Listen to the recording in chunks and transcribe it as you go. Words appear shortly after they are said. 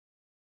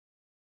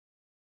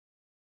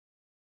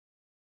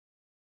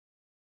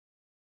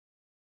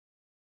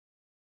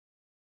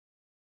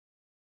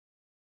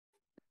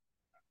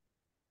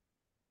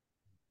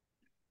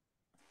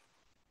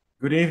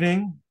Good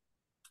evening.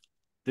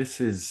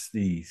 This is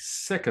the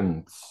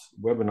second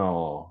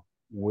webinar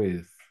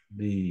with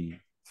the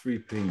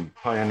 3P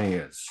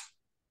pioneers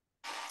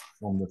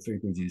from the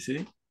 3P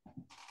GC.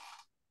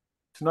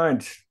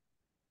 Tonight,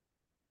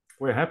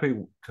 we're happy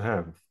to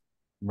have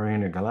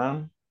Marina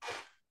Galán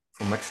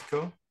from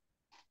Mexico,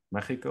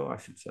 I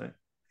should say,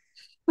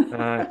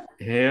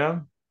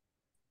 here.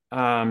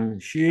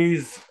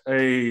 She's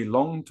a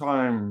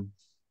long-time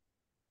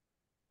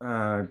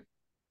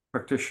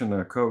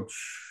practitioner,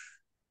 coach,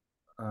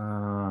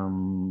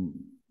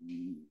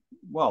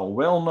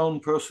 well-known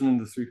person in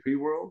the 3P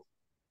world.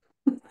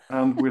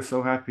 And we're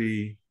so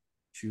happy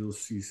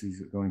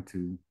she's going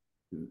to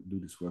do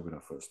this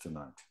webinar for us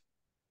tonight.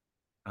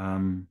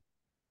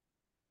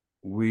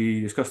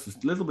 We discussed this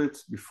a little bit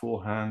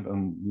beforehand,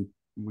 and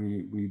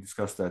we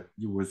discussed that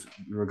you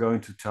were going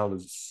to tell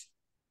us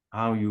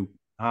how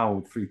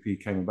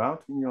 3P came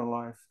about in your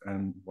life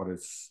and what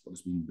it's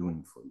been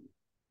doing for you.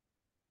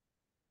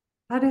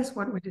 That is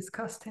what we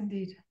discussed,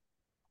 indeed.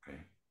 Okay,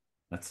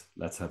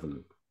 let's have a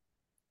look.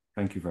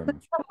 Thank you very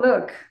much.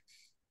 Look,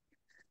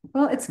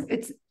 well,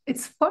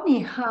 it's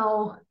funny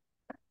how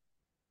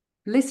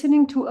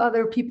listening to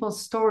other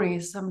people's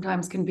stories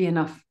sometimes can be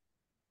enough.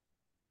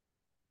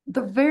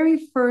 The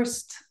very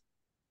first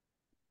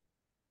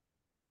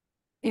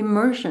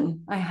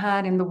immersion I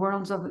had in the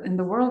world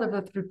of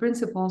the Three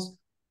Principles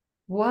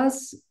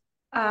was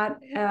at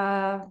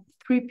a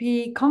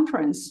 3P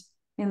conference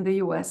in the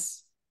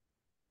US.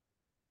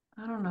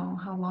 I don't know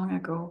how long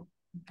ago,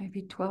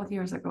 maybe 12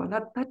 years ago.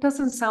 That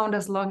doesn't sound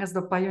as long as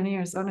the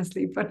pioneers,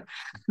 honestly, but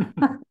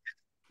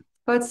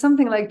but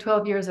something like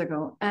 12 years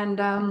ago.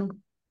 And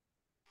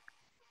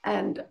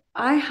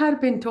I had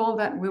been told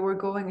that we were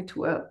going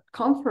to a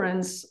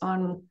conference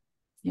on,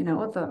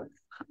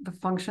 the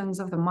functions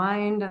of the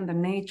mind and the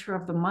nature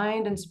of the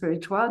mind and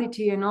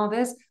spirituality and all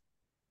this.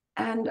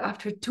 And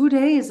after 2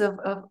 days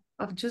of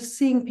just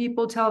seeing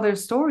people tell their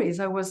stories,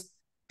 I was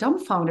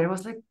dumbfounded. I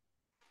was like,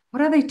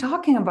 what are they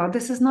talking about?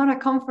 This is not a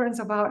conference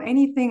about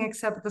anything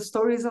except the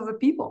stories of the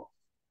people.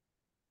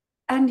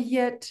 And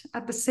yet,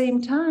 at the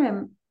same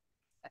time,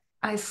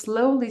 I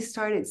slowly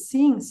started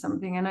seeing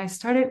something, and I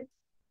started,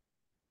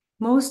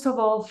 most of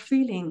all,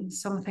 feeling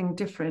something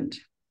different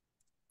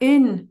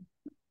in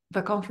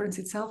the conference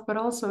itself, but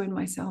also in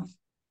myself.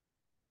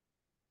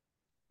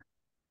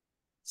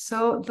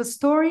 So the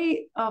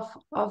story of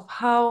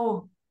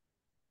how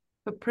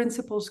the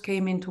principles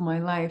came into my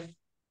life,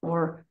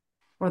 or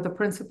the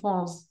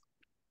principles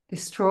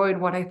destroyed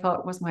what I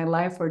thought was my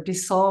life, or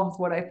dissolved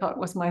what I thought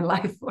was my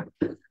life, or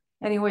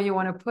any way you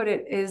want to put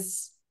it,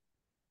 is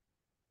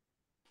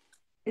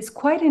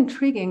quite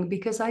intriguing,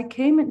 because I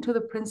came into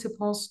the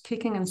principles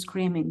kicking and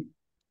screaming.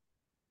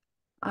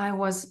 I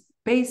was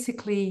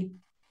basically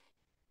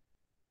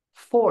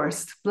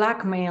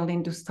blackmailed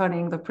into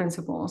studying the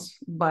principles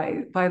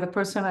by the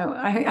person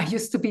I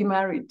used to be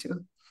married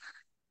to.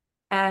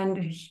 And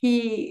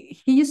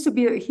he's a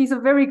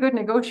very good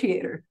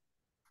negotiator.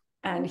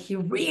 And he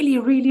really,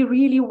 really,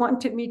 really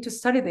wanted me to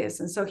study this.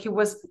 And so he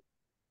was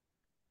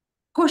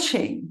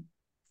pushing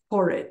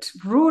for it,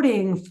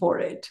 rooting for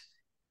it.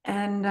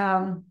 And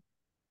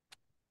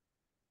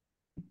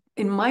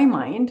in my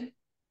mind,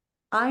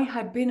 I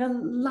had been a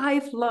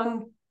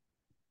lifelong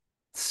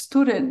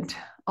student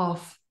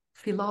of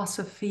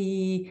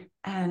philosophy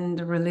and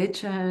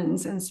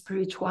religions and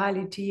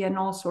spirituality and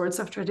all sorts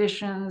of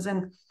traditions.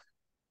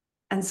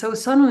 And so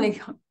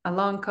suddenly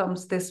along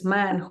comes this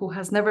man who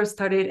has never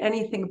studied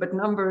anything but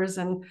numbers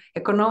and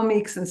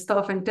economics and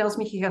stuff, and tells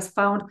me he has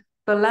found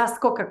the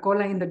last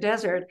Coca-Cola in the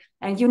desert,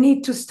 and you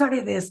need to study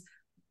this.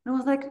 And I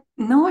was like,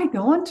 no, I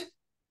don't.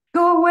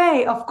 Go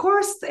away. Of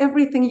course,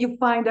 everything you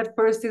find at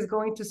first is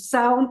going to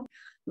sound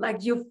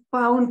like you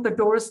found the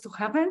doors to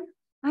heaven.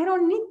 I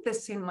don't need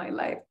this in my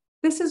life.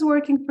 This is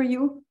working for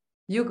you.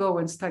 You go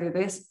and study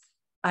this.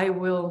 I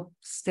will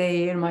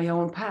stay in my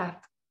own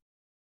path.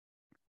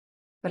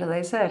 But as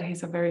I said,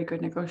 he's a very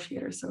good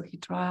negotiator. So he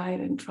tried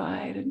and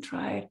tried and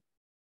tried.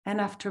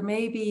 And after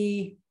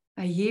maybe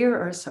a year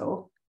or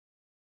so,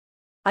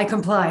 I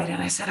complied,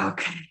 and I said,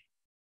 okay,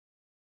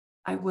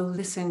 I will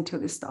listen to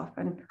this stuff.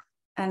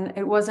 And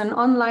it was an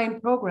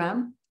online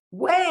program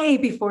way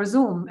before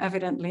Zoom,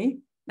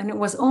 evidently. And it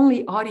was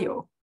only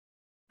audio.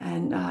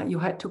 And you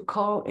had to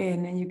call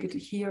in, and you could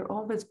hear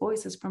all these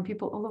voices from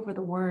people all over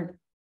the world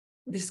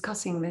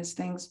discussing these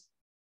things.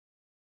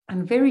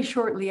 And very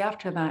shortly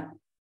after that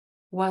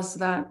was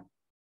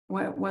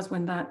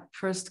when that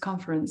first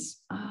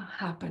conference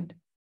happened.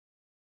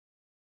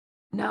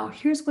 Now,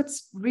 here's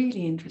what's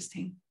really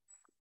interesting.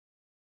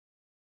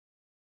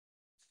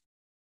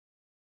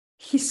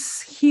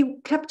 He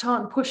kept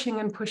on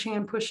pushing and pushing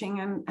and pushing,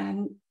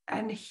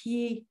 and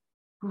he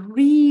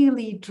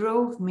really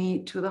drove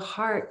me to the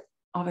heart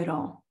of it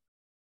all.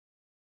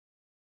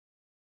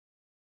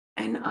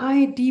 And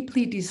I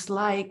deeply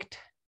disliked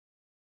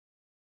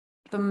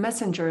the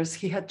messengers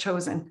he had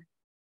chosen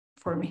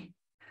for me.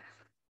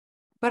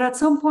 But at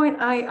some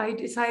point, I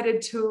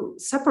decided to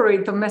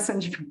separate the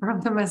messenger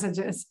from the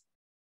messages.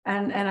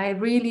 And I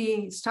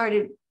really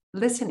started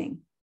listening.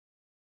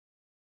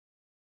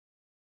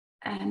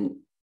 And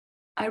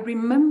I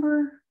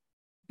remember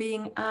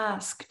being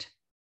asked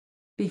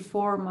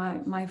before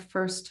my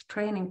first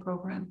training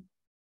program,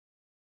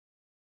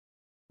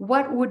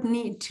 what would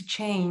need to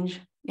change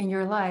in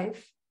your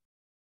life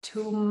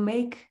to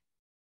make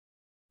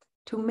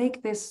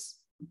this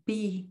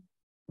be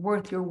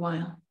worth your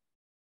while?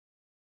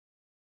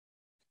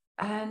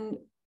 And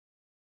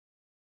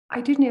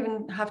I didn't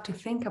even have to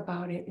think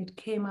about it. It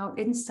came out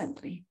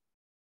instantly.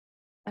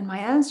 And my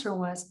answer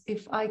was,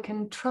 if I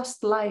can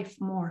trust life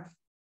more,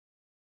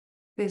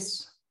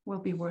 this will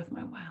be worth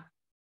my while.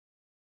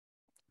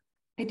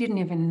 I didn't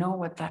even know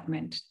what that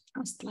meant,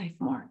 trust life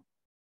more,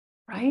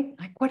 right?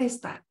 Like, what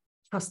is that?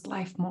 Trust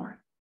life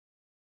more.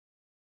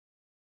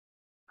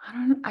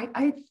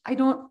 I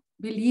don't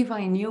believe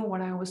I knew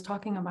what I was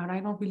talking about. I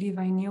don't believe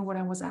I knew what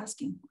I was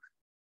asking for.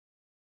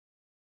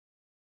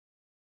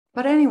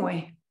 But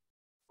anyway,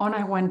 on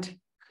I went.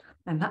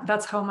 And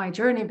that's how my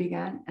journey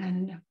began.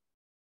 And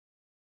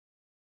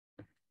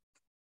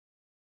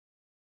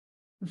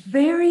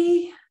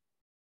very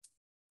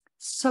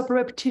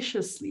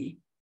surreptitiously,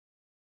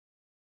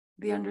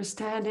 the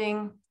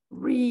understanding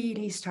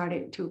really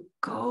started to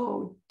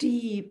go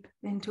deep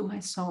into my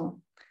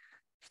soul.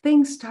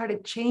 Things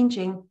started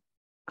changing.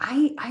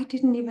 I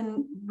didn't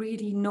even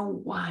really know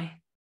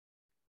why.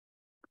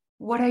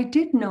 What I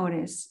did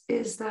notice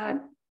is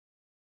that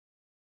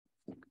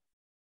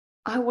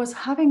I was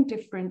having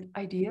different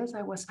ideas,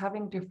 I was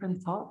having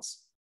different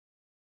thoughts,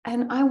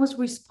 and I was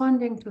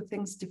responding to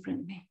things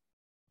differently.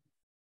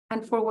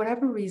 And for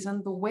whatever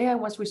reason, the way I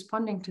was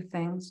responding to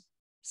things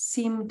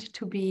seemed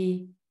to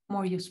be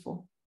more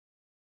useful,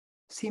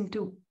 seemed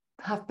to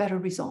have better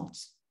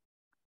results.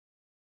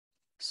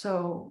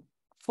 So,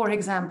 for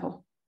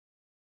example,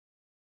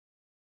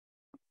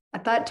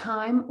 at that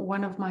time,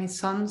 one of my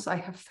sons, I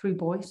have 3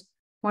 boys,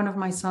 one of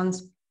my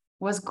sons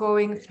was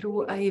going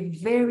through a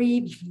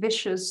very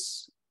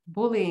vicious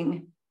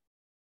bullying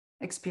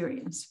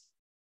experience.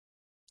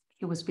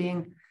 He was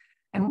being,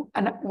 and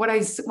when I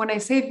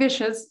say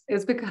vicious,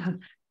 is because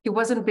he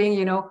wasn't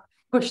being,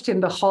 pushed in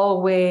the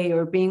hallway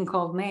or being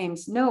called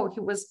names. No, he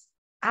was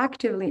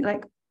actively,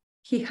 like,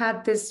 he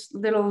had this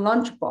little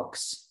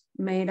lunchbox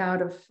made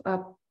out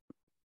of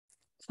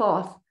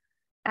cloth,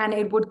 and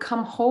it would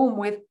come home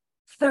with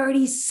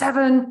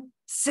 37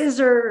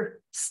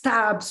 scissor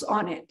stabs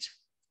on it,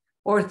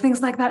 or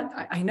things like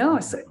that. I know,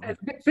 it's a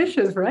bit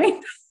vicious, right?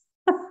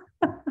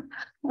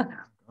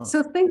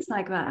 So things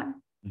like that.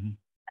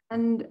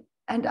 Mm-hmm.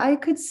 And I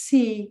could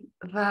see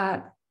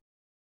that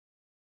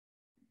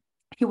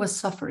he was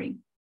suffering.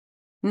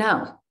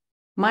 Now,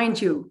 mind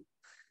you,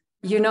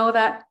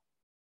 that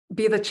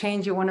be the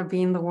change you want to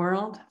be in the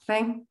world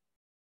thing?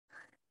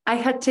 I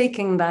had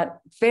taken that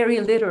very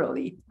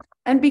literally.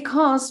 And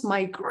because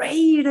my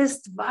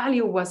greatest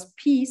value was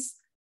peace,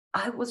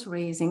 I was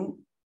raising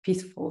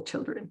peaceful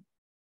children,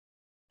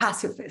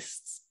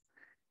 pacifists.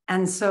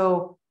 And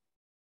so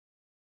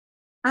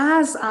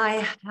as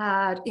I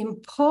had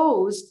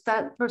imposed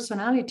that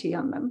personality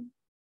on them,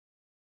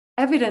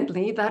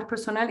 evidently that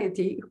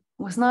personality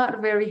was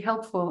not very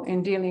helpful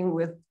in dealing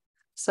with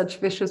such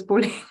vicious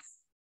bullying.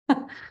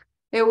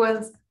 It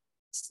was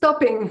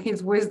stopping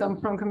his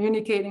wisdom from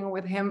communicating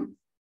with him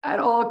at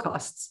all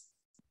costs.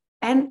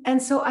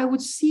 And so I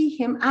would see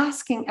him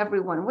asking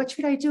everyone, what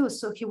should I do?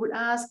 So he would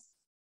ask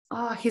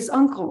his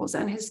uncles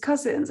and his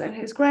cousins and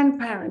his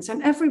grandparents,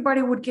 and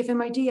everybody would give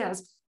him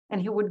ideas.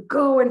 And he would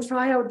go and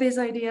try out these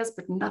ideas,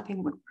 but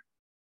nothing would work.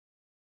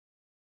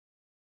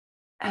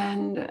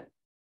 And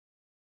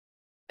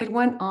it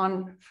went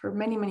on for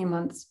many, many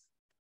months.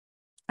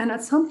 And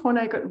at some point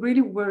I got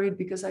really worried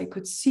because I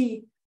could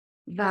see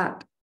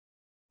that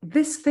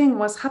this thing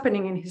was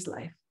happening in his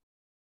life.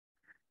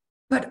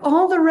 But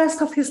all the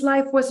rest of his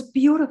life was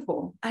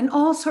beautiful, and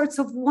all sorts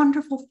of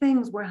wonderful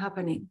things were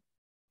happening.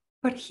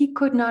 But he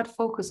could not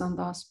focus on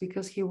those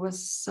because he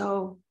was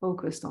so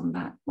focused on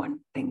that one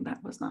thing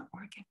that was not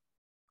working.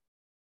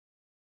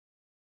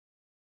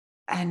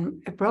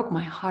 And it broke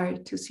my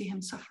heart to see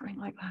him suffering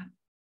like that.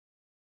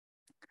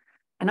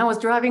 And I was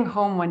driving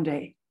home one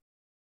day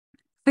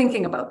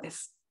thinking about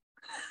this.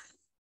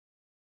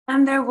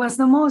 And there was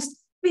the most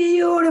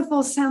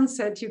beautiful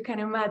sunset you can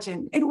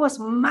imagine. It was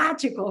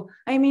magical.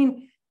 I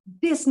mean,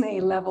 Disney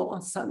level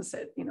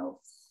sunset,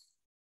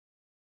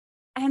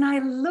 And I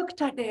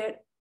looked at it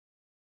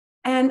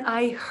and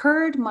I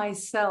heard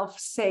myself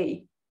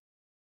say,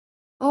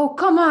 oh,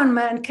 come on,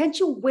 man, can't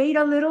you wait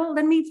a little?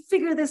 Let me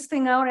figure this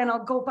thing out and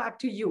I'll go back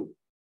to you.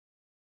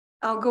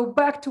 I'll go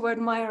back to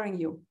admiring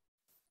you.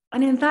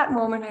 And in that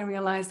moment, I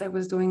realized I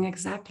was doing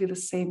exactly the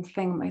same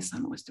thing my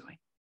son was doing.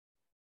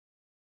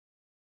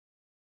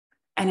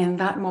 And in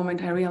that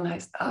moment, I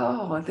realized,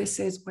 oh, this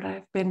is what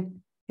I've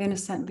been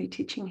innocently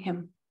teaching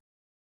him.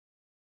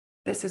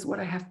 This is what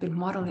I have been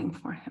modeling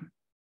for him.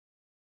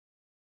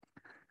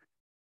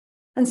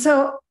 And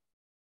so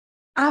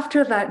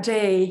after that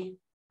day,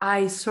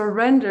 I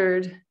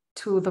surrendered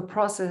to the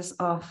process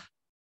of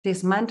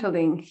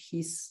dismantling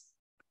his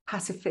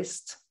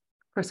pacifist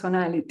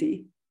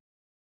personality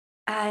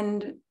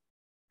and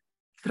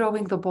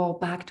throwing the ball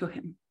back to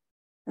him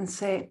and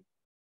say,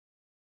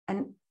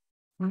 and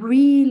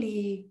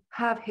really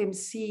have him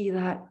see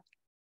that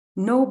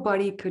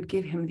nobody could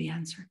give him the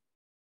answer.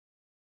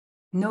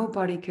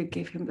 Nobody could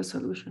give him the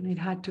solution. It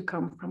had to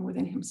come from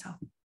within himself.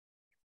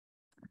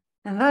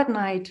 And that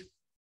night,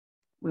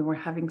 we were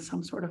having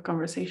some sort of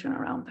conversation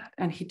around that.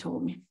 And he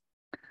told me,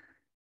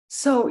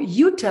 so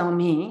you tell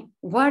me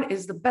what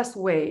is the best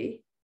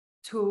way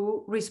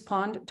to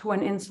respond to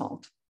an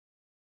insult?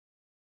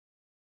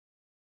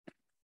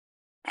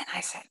 And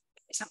I said,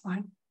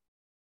 someone.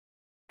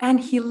 And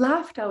he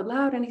laughed out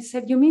loud and he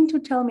said, you mean to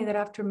tell me that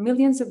after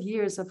millions of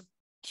years of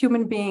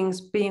human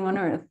beings being on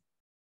earth,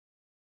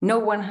 no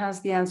one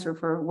has the answer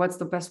for what's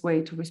the best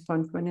way to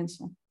respond to an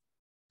insult?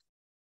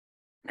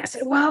 And I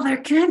said, well, there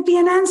can't be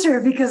an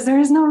answer because there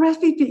is no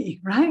recipe,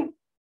 right?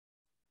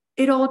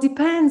 It all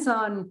depends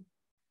on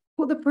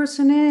who the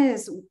person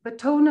is, the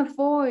tone of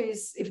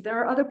voice, if there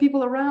are other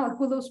people around,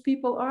 who those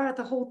people are,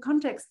 the whole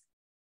context.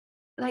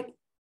 Like,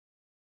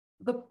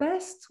 the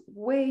best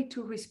way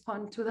to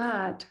respond to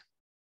that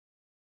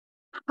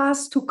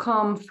has to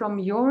come from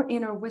your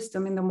inner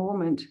wisdom in the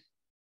moment.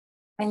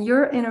 And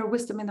your inner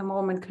wisdom in the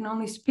moment can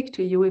only speak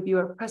to you if you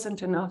are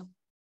present enough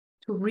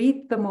to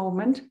read the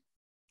moment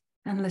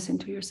and listen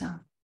to yourself.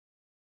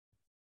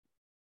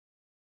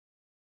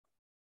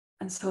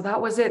 And so that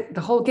was it.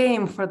 The whole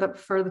game for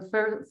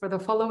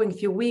the following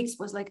few weeks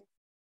was like,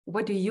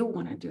 what do you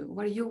want to do?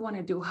 What do you want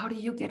to do? How do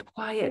you get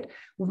quiet?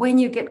 When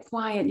you get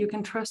quiet, you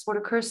can trust what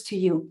occurs to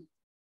you,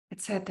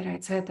 etc.,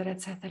 etc.,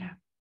 etc.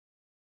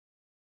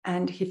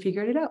 And he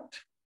figured it out.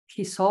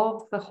 He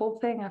solved the whole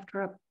thing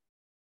after a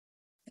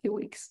few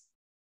weeks.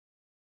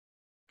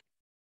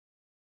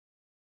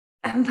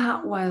 And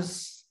that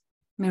was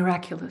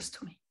miraculous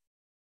to me.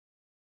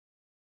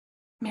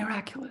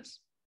 Miraculous.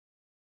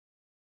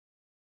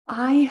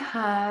 I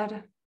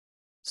had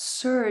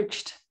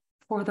searched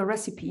for the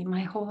recipe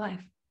my whole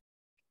life.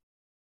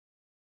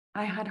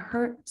 I had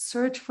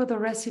searched for the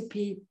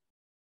recipe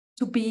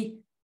to be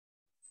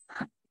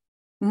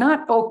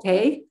not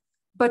okay,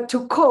 but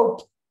to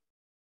cope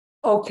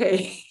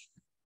okay.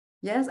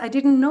 Yes, I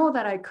didn't know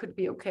that I could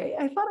be okay.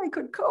 I thought I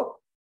could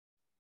cope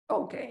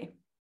okay.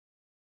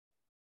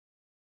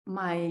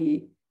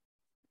 My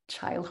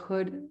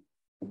childhood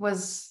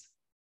was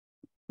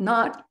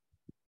not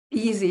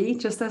easy,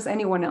 just as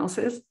anyone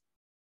else's,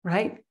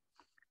 right?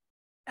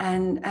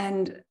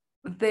 And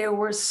there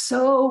were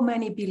so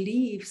many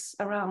beliefs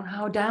around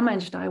how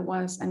damaged I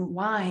was and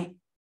why,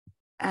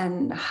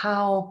 and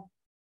how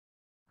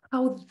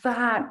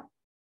that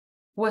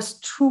was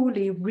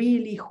truly,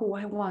 really who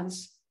I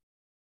was.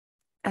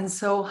 And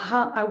so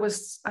I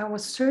was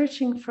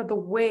searching for the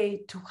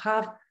way to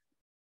have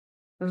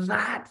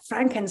that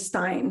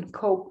Frankenstein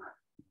cope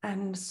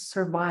and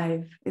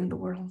survive in the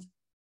world.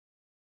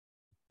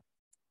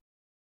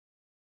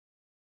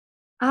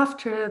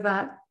 After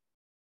that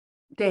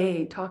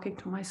day talking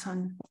to my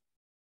son,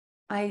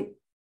 I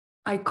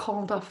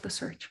called off the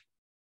search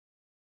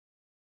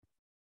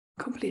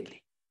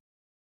completely.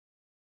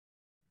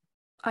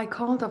 I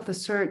called off the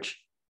search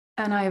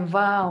and I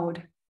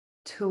vowed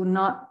to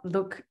not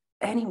look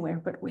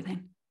anywhere but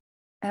within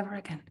ever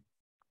again.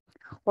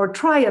 Or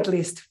try at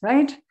least,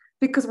 right?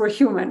 Because we're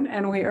human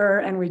and we err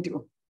and we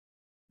do.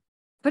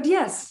 But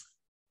yes,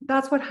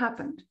 that's what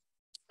happened.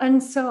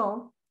 And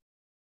so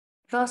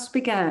thus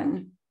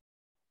began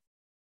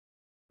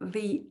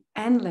the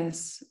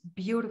endless,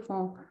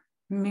 beautiful,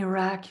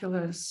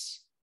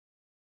 miraculous,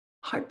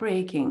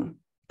 heartbreaking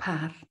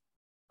path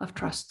of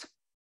trust.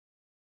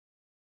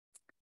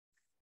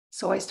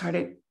 So I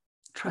started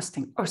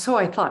trusting, or so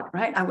I thought,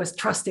 right? I was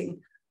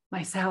trusting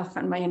myself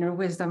and my inner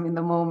wisdom in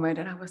the moment,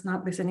 and I was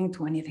not listening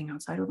to anything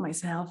outside of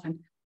myself, and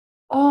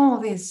all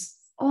these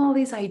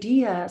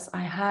ideas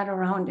I had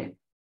around it.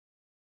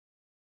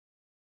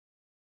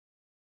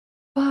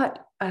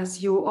 But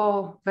as you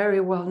all very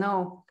well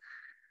know,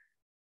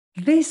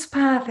 this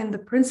path in the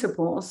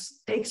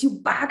principles takes you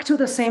back to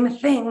the same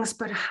things,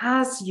 but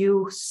has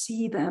you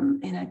see them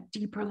in a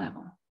deeper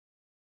level.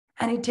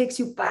 And it takes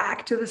you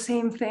back to the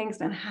same things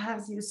and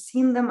has you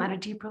seen them at a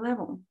deeper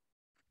level.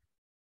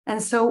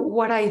 And so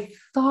what I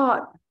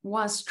thought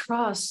was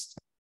trust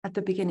at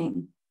the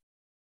beginning,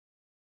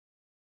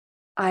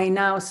 I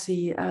now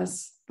see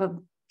as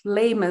the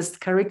lamest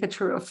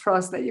caricature of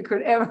trust that you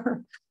could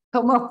ever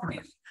come up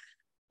with.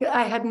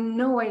 I had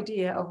no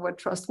idea of what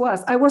trust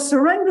was. I was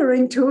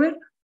surrendering to it,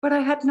 but I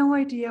had no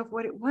idea of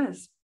what it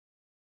was,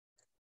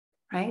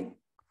 right?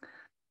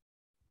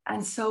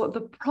 And so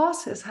the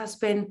process has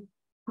been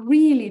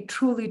really,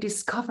 truly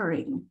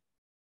discovering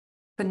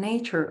the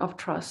nature of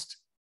trust,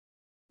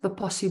 the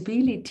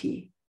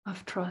possibility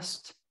of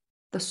trust,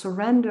 the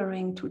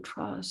surrendering to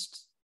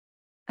trust,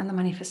 and the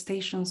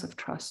manifestations of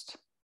trust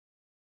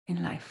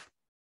in life.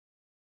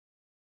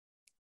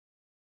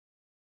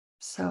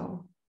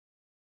 So,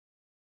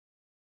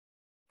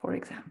 for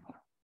example,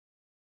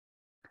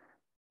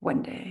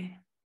 one day,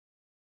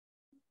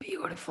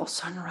 beautiful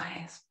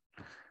sunrise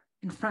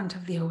in front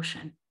of the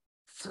ocean,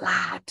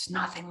 flat,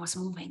 nothing was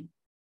moving.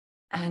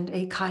 And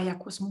a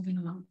kayak was moving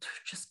along,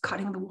 just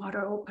cutting the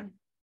water open.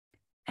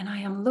 And I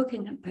am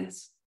looking at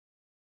this.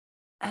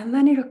 And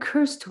then it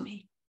occurs to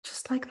me,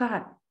 just like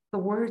that, the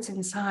words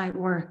inside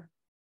were,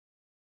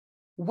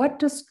 what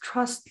does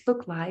trust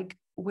look like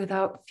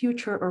without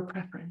future or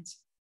preference?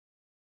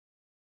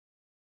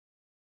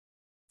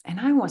 And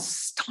I was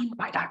stunned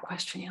by that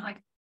question. You're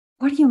like,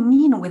 what do you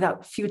mean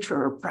without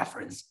future or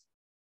preference?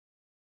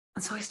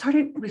 And so I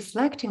started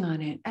reflecting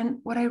on it. And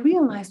what I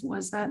realized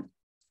was that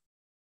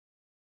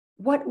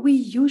what we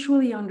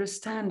usually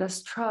understand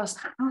as trust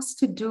has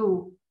to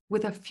do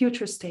with a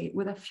future state,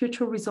 with a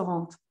future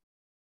result,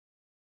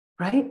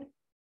 right?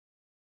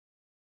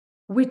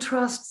 We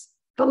trust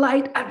the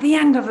light at the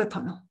end of the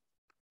tunnel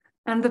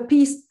and the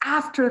peace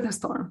after the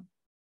storm.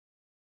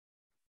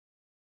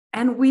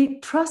 And we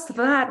trust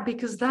that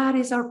because that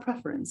is our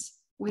preference.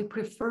 We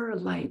prefer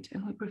light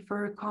and we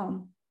prefer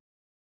calm.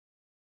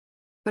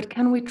 But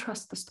can we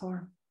trust the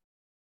storm?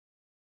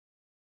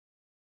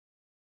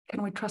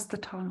 Can we trust the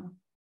tunnel?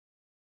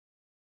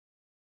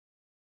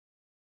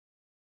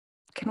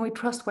 Can we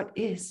trust what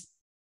is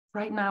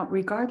right now,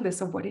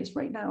 regardless of what is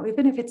right now,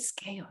 even if it's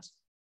chaos,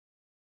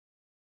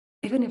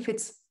 even if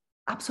it's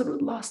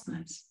absolute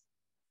lostness?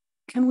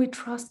 Can we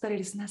trust that it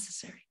is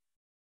necessary?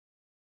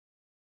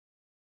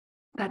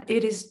 That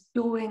it is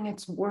doing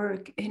its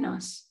work in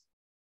us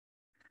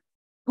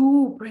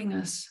to bring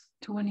us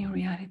to a new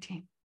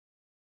reality?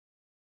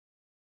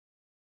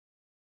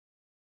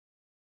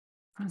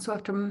 And so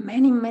after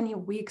many, many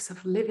weeks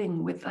of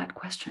living with that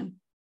question,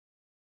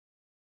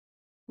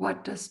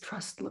 what does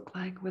trust look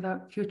like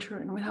without future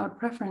and without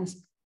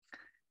preference?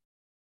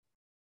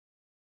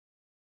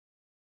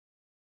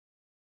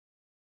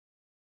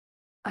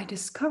 I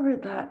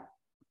discovered that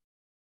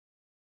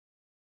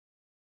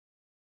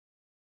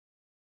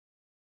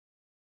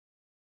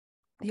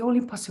the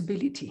only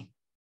possibility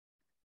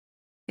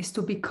is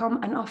to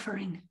become an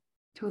offering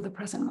to the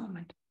present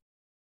moment,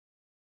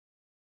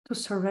 to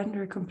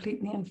surrender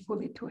completely and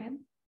fully to it,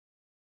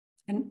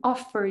 and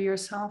offer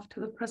yourself to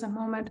the present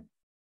moment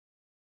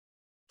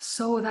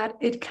so that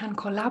it can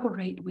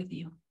collaborate with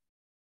you,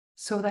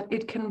 so that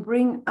it can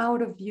bring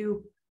out of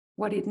you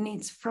what it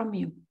needs from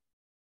you.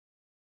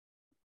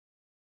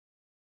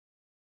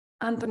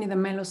 Anthony de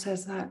Mello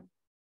says that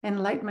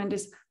enlightenment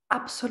is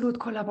absolute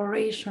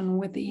collaboration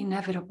with the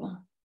inevitable.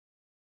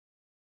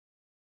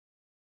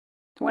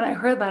 When I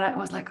heard that, I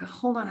was like,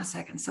 hold on a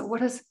second. So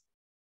what does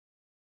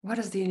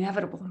the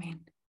inevitable mean?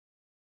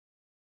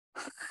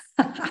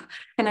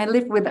 And I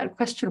lived with that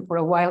question for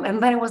a while.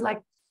 And then I was like,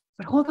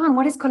 but hold on,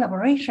 what is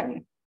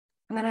collaboration?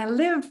 And then I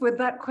lived with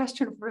that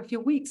question for a few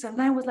weeks. And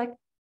then I was like,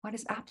 what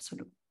is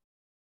absolute?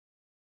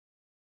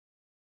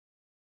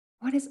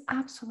 What is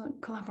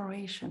absolute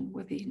collaboration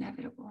with the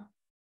inevitable?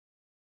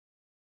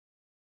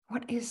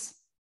 What is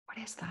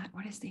that?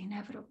 What is the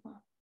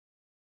inevitable?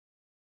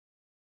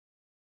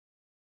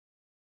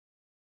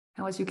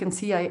 Now, as you can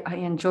see, I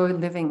enjoy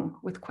living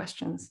with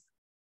questions.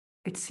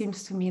 It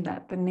seems to me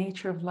that the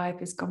nature of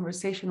life is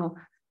conversational.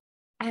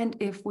 And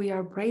if we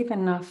are brave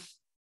enough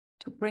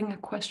to bring a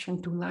question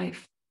to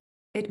life,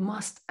 it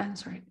must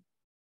answer it.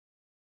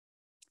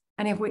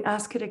 And if we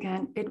ask it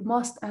again, it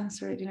must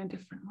answer it in a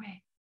different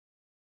way.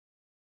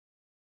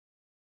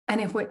 And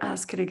if we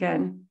ask it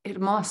again,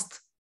 it must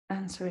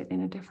answer it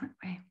in a different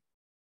way.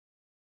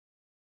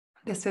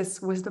 This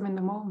is wisdom in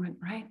the moment,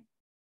 right?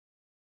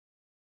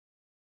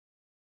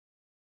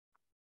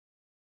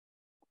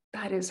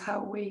 That is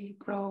how we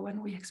grow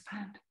and we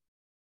expand.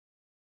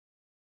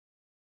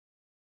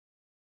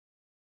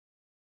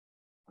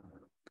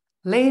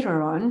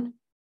 Later on,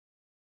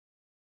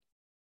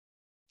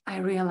 I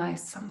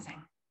realized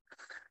something.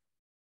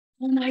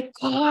 Oh my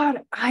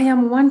God, I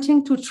am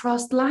wanting to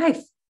trust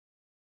life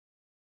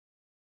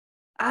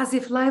as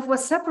if life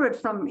was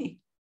separate from me.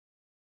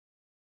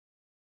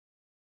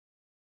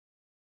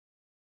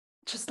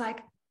 Just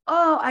like,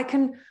 oh,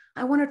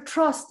 I want to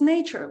trust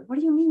nature. What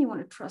do you mean you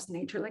want to trust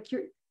nature? Like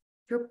you're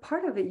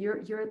part of it.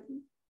 You're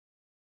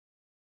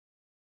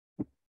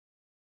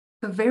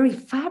the very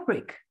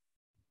fabric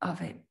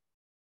of it.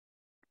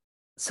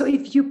 So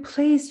if you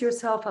place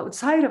yourself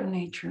outside of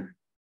nature,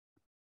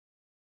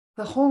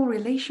 the whole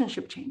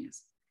relationship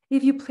changes.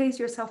 If you place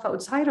yourself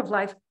outside of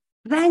life,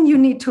 then you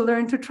need to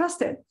learn to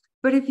trust it.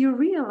 But if you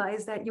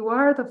realize that you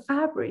are the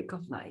fabric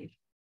of life,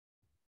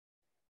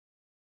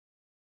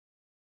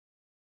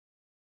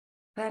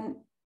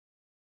 then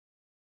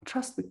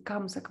trust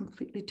becomes a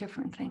completely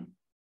different thing.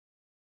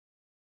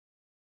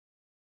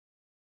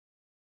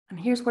 And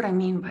here's what I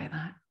mean by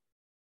that.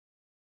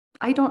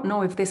 I don't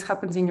know if this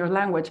happens in your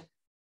language,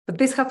 but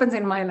this happens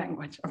in my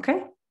language,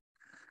 okay?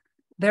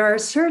 There are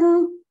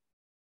certain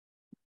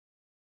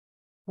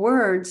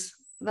words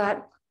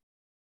that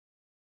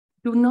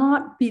do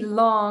not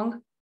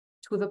belong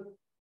to the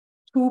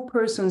two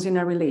persons in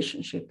a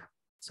relationship.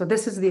 So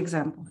this is the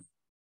example.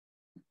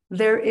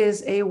 There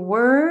is a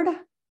word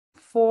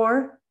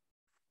for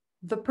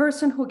the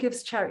person who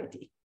gives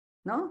charity,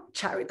 no?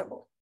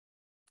 Charitable.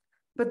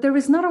 But there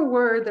is not a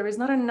word, there is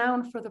not a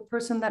noun for the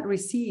person that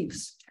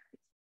receives.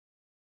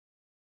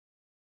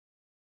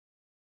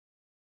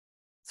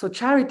 So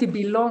charity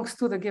belongs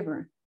to the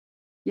giver.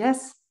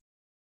 Yes?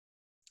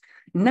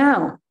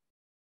 Now,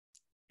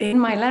 in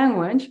my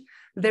language,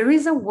 there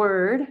is a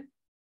word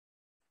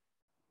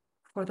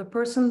for the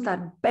person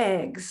that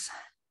begs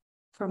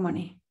for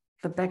money,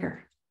 the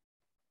beggar.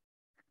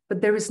 But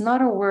there is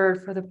not a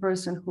word for the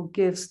person who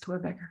gives to a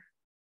beggar.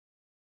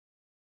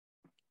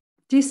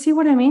 Do you see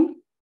what I mean?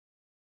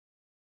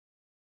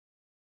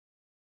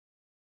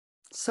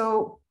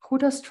 So who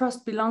does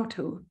trust belong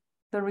to?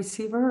 The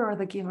receiver or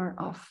the giver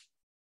of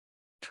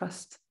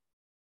trust?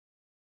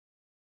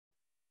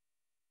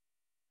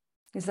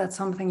 Is that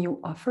something you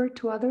offer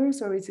to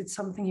others, or is it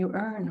something you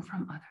earn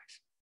from others?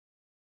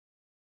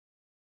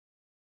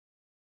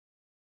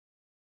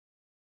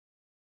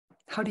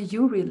 How do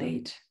you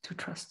relate to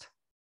trust?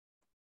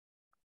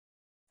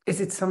 Is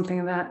it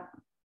something that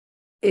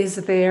is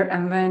there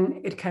and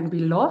then it can be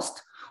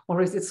lost?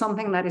 Or is it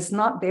something that is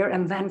not there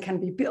and then can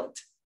be built?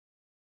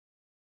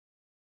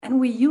 And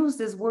we use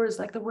these words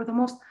like we're the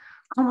most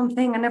common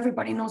thing and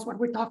everybody knows what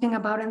we're talking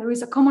about and there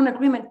is a common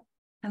agreement,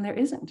 and there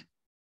isn't.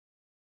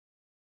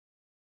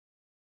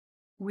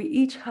 We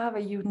each have a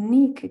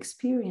unique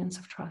experience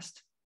of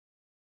trust.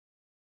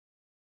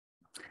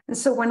 And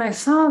so when I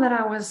saw that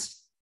I was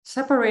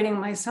separating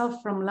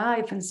myself from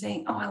life and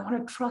saying, oh, I want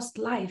to trust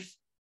life.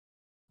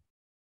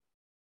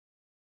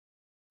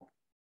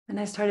 And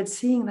I started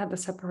seeing that the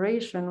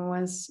separation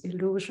was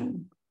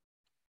illusion.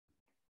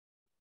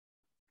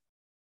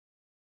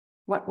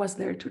 What was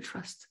there to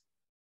trust?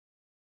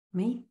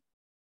 Me?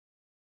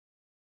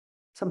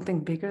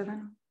 Something bigger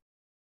than?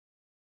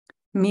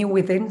 Me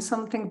within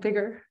something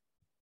bigger?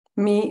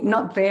 Me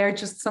not there,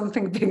 just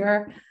something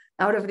bigger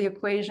out of the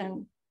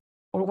equation?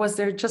 Or was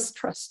there just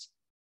trust?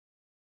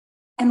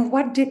 And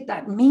what did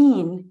that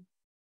mean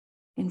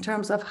in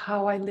terms of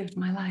how I lived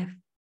my life,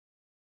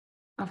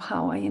 of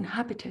how I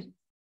inhabited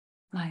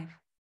life?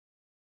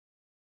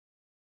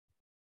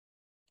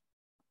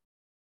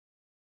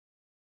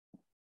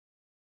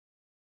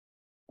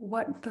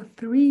 What the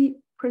three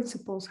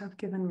principles have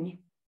given me,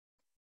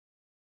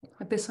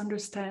 what this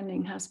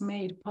understanding has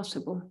made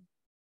possible.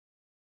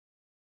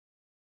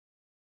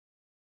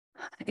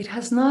 It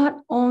has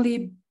not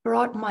only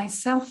brought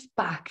myself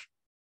back,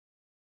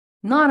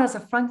 not as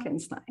a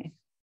Frankenstein,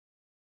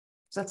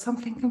 that's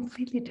something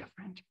completely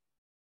different.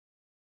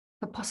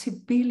 The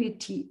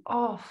possibility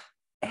of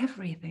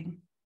everything.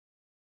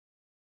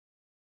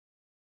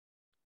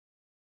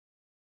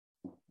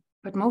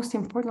 But most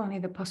importantly,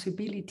 the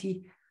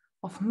possibility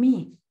of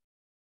me.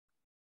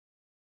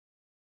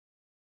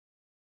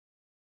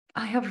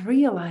 I have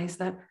realized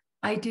that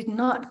I did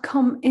not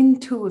come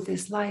into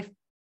this life,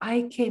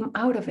 I came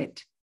out of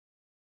it.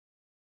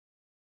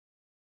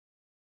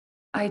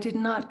 I did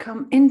not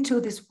come into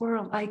this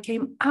world, I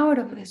came out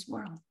of this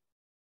world.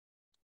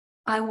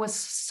 I was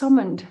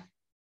summoned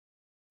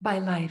by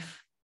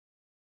life.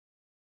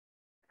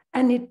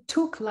 And it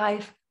took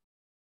life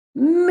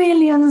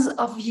millions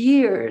of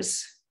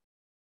years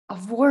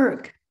of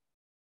work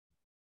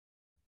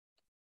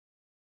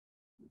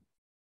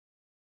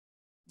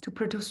to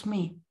produce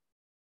me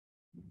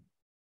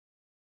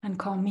and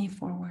call me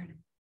forward.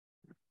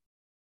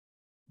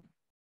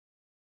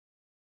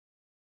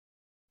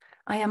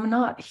 I am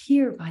not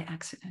here by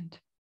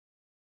accident.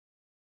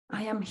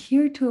 I am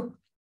here to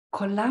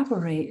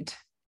collaborate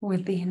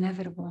with the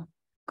inevitable,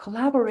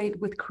 collaborate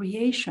with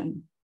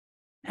creation,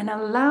 and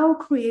allow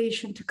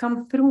creation to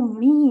come through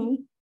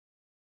me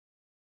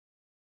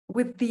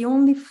with the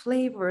only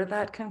flavor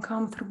that can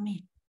come through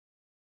me.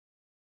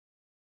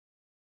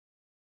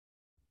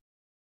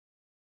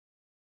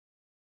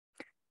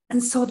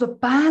 And so the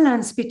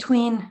balance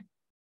between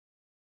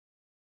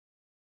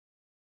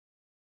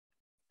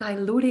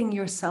diluting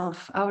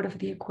yourself out of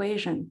the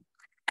equation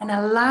and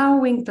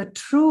allowing the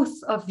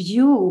truth of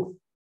you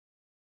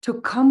to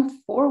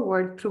come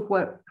forward through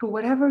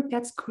whatever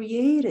gets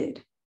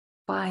created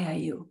by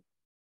you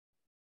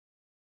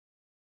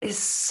is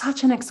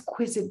such an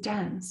exquisite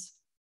dance.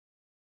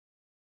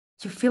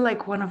 You feel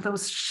like one of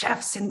those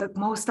chefs in the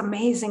most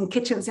amazing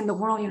kitchens in the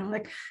world,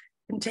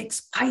 and take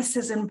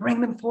spices and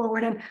bring them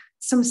forward and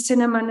some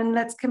cinnamon and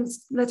let's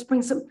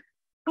bring some,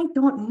 I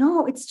don't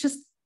know. It's just,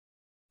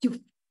 you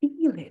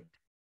feel it.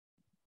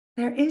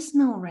 There is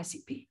no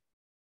recipe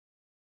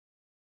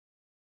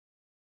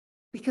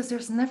because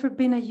there's never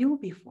been a you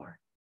before.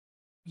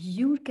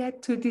 You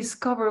get to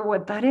discover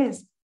what that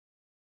is.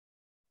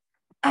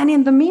 And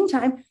in the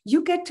meantime,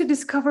 you get to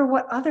discover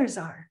what others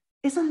are.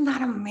 Isn't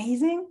that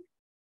amazing?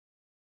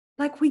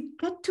 Like we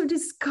get to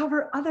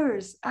discover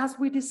others as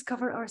we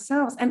discover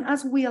ourselves. And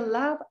as we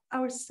allow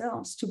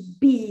ourselves to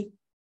be,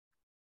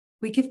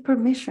 we give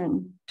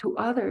permission to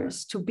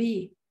others to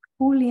be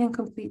fully and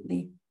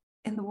completely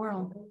in the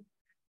world.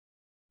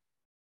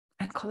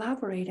 And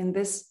collaborate in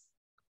this,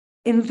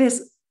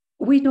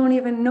 we don't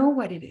even know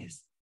what it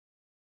is.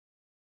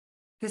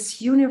 This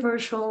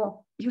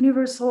universal,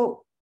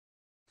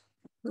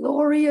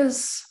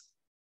 glorious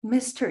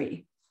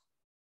mystery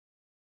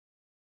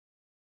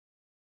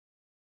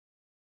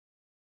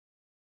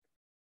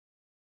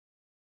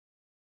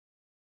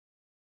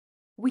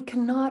we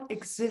cannot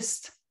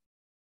exist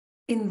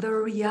in the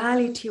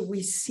reality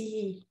we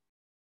see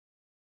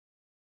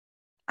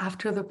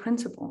after the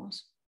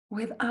principles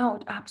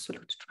without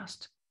absolute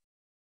trust.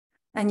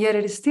 And yet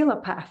it is still a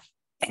path.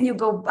 And you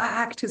go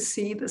back to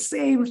see the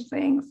same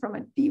thing from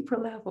a deeper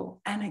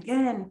level, and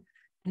again,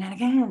 and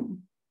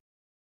again.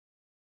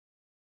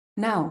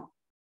 Now,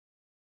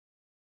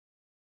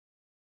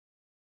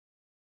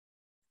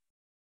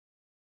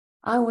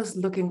 I was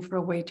looking for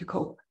a way to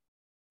cope.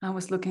 I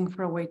was looking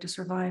for a way to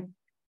survive.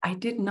 I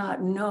did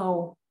not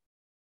know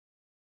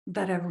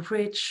that a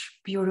rich,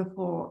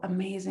 beautiful,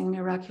 amazing,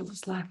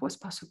 miraculous life was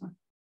possible.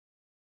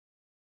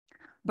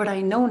 But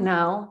I know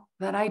now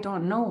that I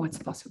don't know what's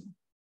possible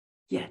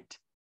yet.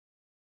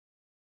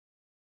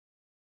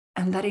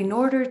 And that in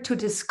order to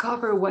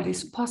discover what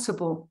is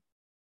possible,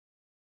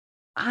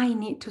 I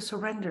need to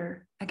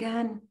surrender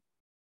again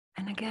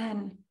and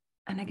again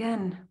and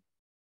again.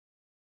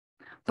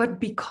 But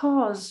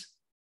because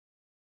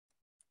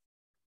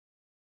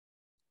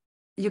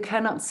you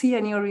cannot see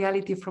a new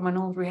reality from an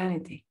old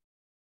reality,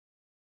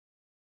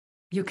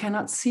 you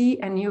cannot see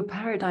a new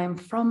paradigm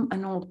from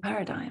an old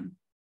paradigm,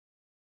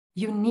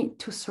 you need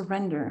to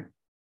surrender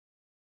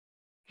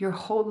your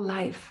whole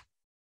life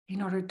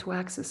in order to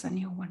access a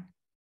new one.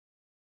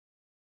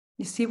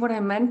 You see what I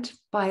meant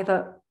by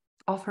the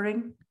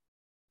offering?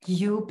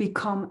 You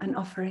become an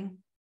offering.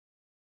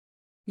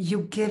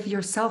 You give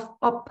yourself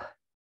up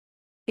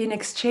in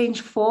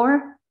exchange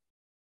for,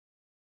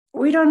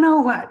 we don't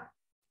know what,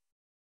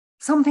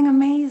 something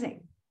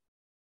amazing.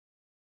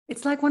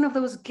 It's like one of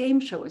those game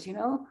shows, you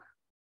know?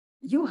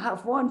 You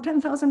have won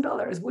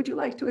 $10,000. Would you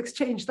like to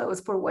exchange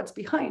those for what's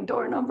behind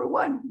door number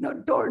 1, no,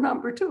 door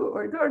number 2,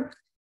 or door?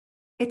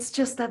 It's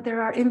just that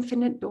there are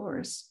infinite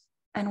doors,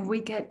 and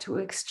we get to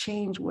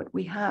exchange what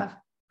we have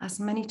as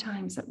many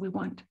times that we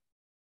want.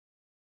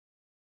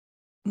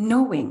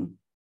 Knowing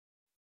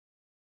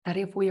that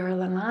if we are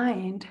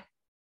aligned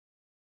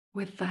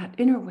with that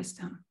inner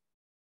wisdom,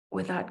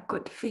 with that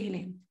good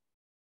feeling,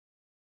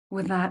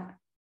 with that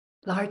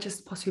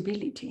largest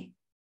possibility,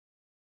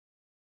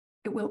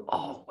 it will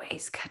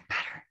always get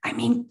better. I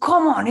mean,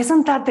 come on,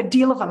 isn't that the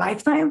deal of a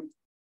lifetime?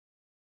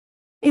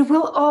 It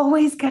will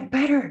always get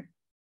better.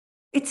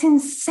 It's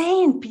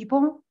insane,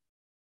 people.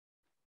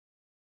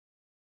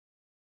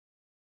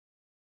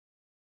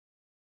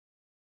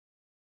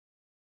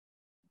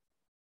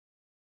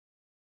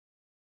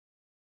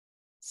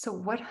 So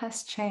what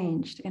has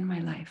changed in my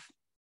life?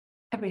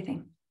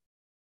 Everything.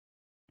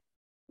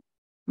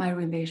 My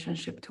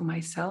relationship to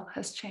myself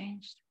has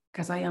changed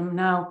because I am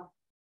now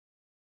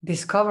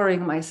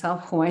discovering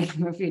myself, who I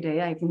am every day.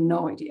 I have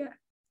no idea.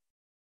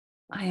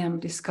 I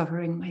am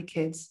discovering my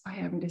kids. I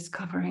am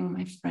discovering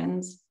my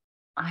friends.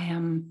 I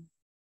am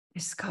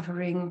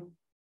discovering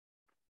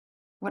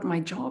what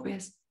my job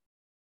is.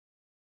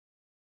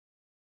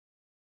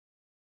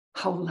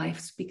 How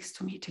life speaks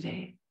to me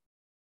today.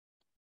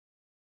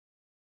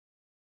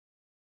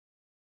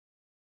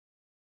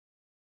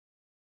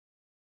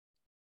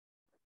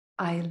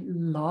 I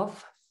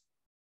love.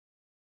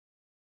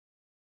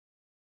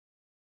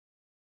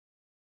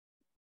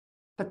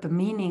 But the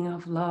meaning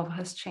of love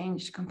has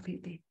changed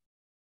completely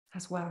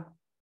as well.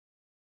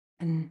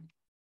 And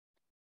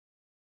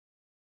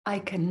I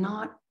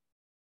cannot,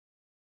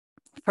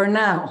 for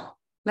now,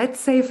 let's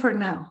say for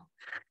now,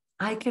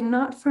 I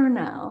cannot for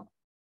now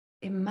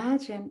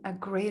imagine a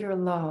greater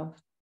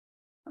love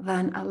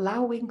than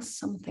allowing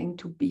something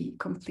to be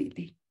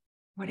completely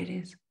what it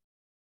is.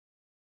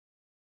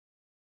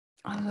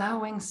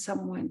 Allowing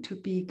someone to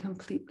be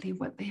completely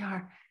what they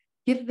are,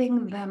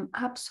 giving them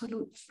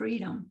absolute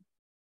freedom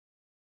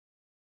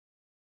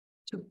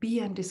to be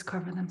and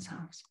discover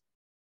themselves.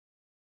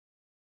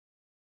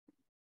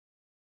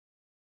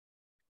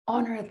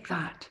 Honor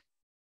that.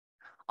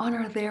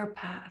 Honor their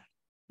path,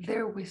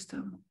 their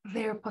wisdom,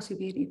 their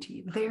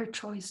possibility, their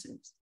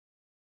choices.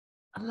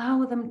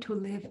 Allow them to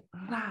live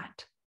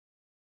that.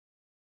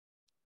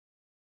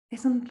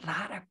 Isn't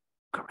that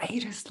a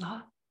greatest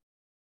love?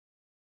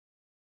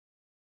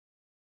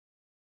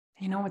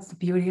 You know what's the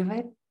beauty of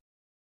it?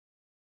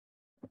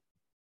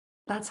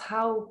 That's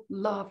how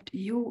loved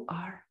you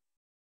are.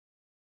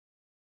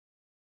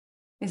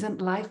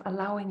 Isn't life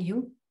allowing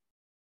you?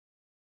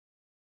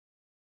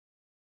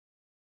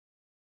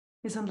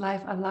 Isn't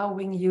life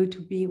allowing you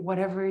to be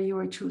whatever you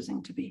are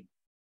choosing to be?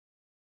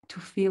 To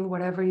feel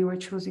whatever you are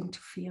choosing to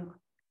feel?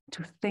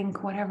 To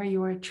think whatever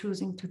you are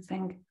choosing to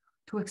think?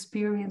 To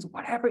experience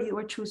whatever you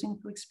are choosing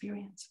to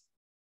experience?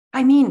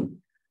 I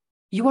mean,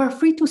 you are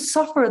free to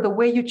suffer the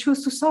way you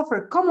choose to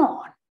suffer. Come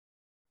on.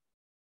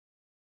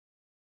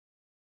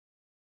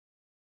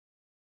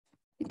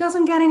 It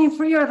doesn't get any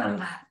freer than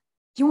that.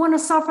 You want to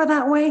suffer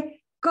that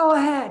way? Go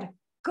ahead.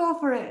 Go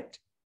for it.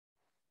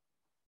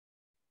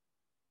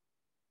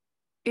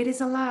 It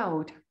is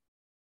allowed.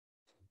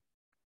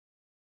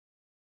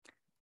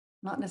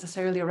 Not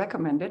necessarily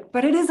recommended,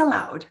 but it is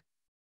allowed.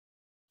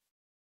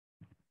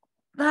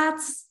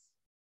 That's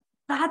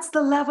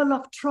the level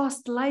of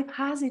trust life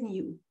has in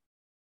you.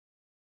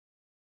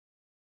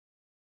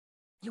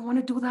 You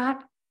want to do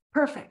that?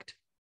 Perfect.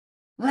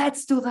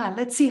 Let's do that.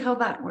 Let's see how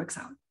that works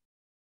out.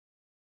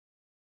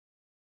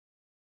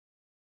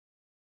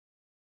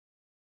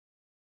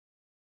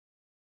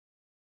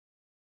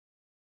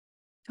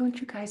 Don't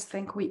you guys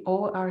think we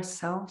owe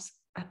ourselves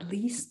at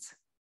least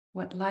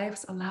what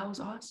life allows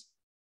us?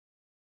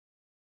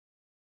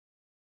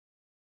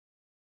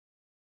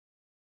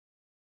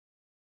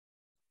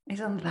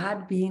 Isn't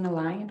that being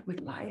aligned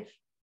with life?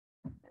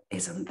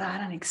 Isn't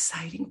that an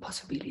exciting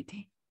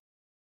possibility?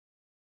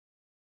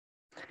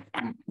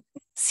 And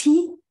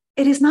see,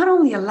 it is not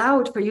only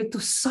allowed for you to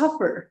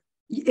suffer,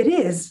 it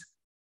is,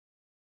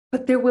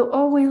 but there will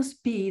always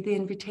be the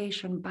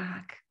invitation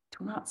back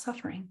to not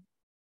suffering.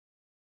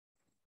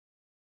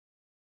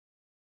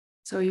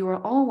 So you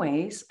are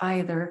always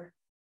either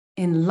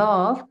in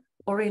love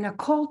or in a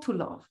call to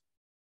love,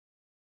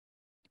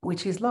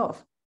 which is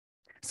love.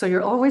 So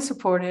you're always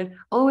supported,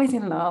 always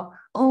in love,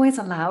 always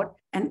allowed,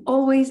 and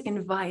always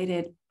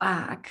invited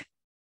back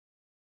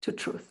to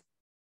truth.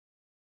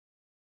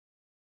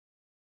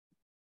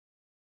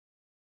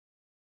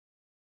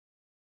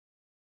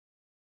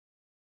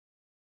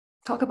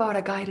 Talk about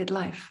a guided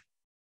life.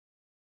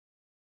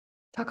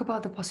 Talk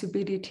about the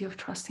possibility of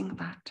trusting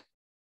that.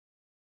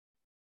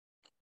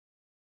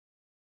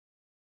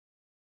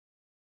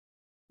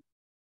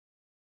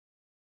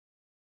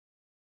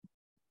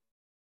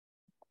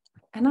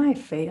 And I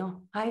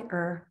fail, I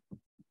err.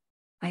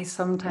 I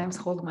sometimes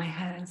hold my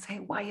head and say,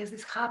 why is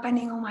this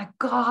happening? Oh my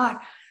God.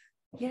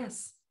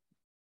 Yes.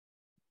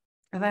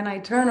 And then I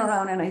turn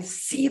around and I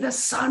see the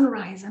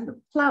sunrise and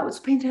the clouds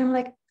painted. I'm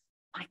like,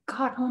 my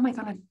God, how am I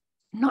going to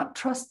not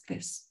trust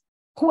this?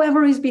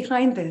 Whoever is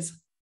behind this,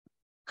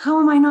 how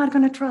am I not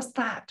going to trust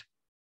that?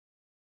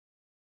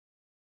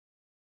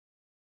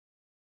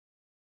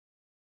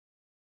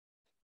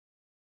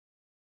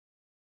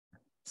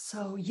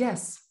 So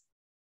yes,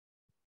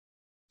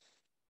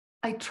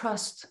 I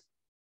trust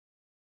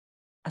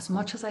as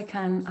much as I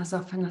can, as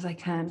often as I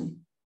can,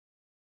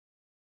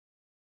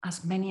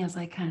 as many as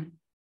I can.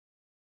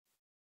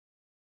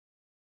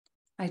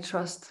 I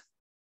trust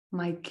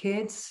my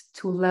kids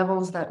to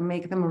levels that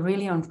make them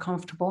really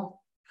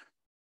uncomfortable.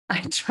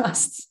 I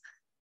trust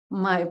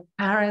my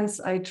parents.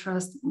 I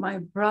trust my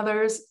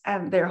brothers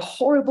and their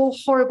horrible,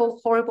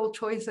 horrible, horrible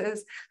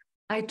choices.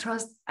 I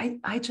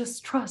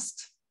just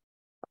trust.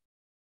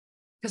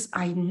 Because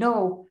I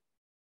know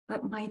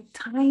that my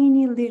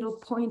tiny little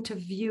point of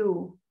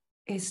view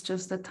is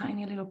just a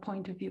tiny little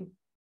point of view.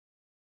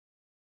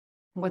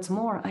 What's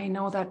more, I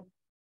know that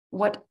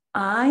what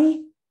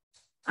I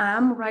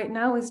am right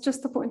now is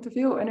just a point of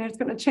view, and it's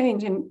going to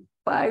change in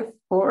 5,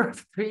 4,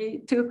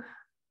 3, 2,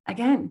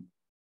 again.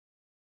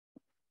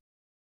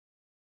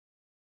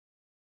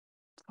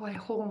 So I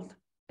hold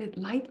it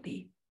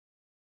lightly.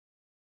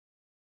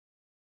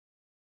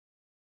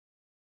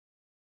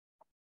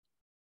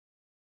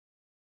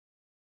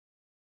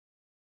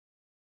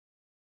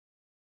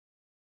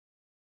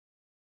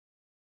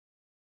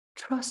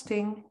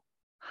 Trusting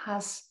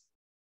has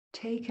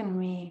taken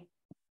me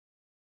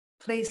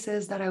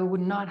places that I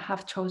would not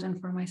have chosen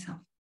for myself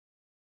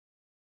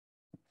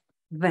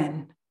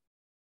then,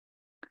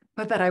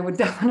 but that I would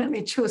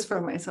definitely choose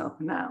for myself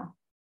now.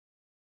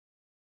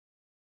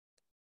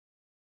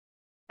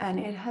 And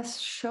it has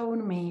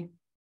shown me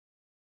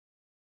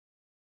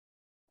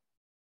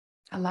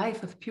a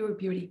life of pure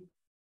beauty,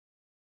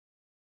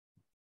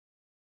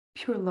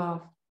 pure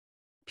love,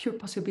 pure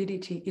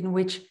possibility in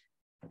which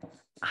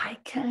I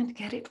can't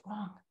get it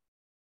wrong.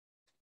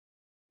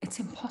 It's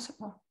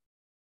impossible.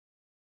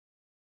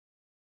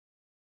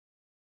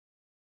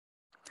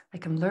 I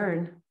can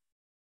learn,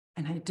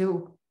 and I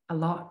do a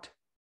lot,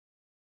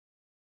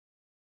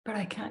 but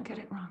I can't get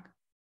it wrong.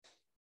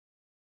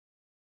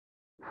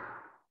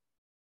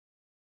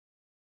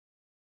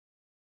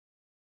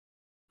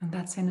 And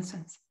that's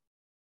innocence.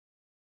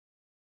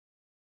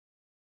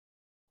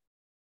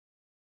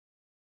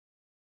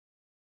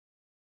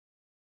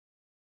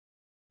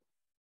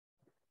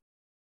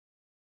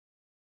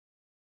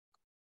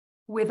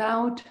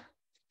 Without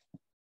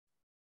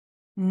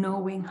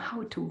knowing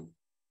how to,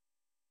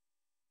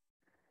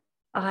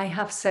 I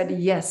have said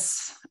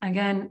yes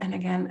again and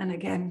again and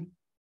again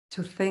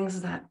to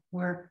things that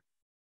were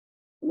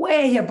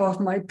way above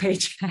my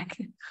paycheck,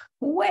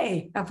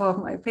 way above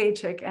my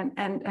paycheck,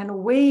 and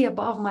way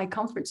above my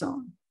comfort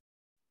zone.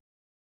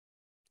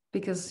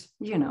 Because,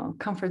 you know,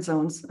 comfort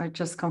zones are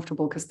just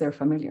comfortable because they're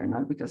familiar,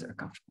 not because they're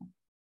comfortable.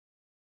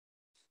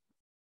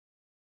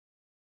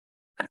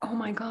 But oh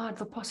my God,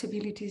 the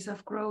possibilities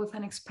of growth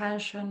and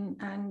expansion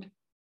and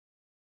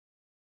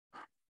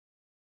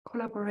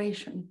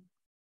collaboration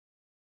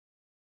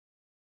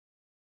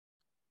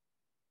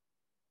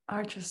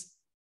are just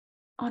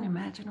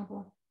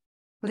unimaginable,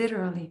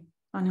 literally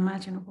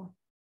unimaginable.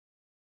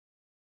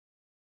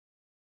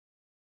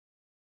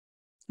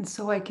 And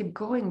so I keep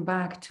going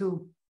back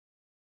to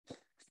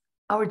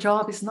our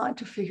job is not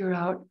to figure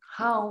out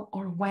how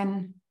or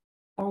when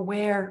or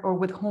where or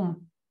with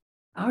whom.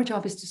 Our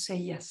job is to say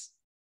yes.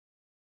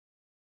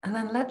 And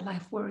then let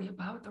life worry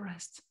about the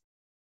rest.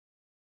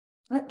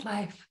 Let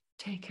life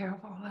take care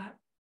of all that.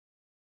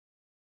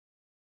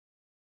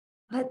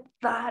 Let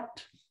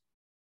that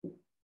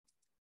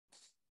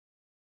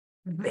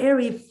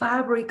very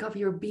fabric of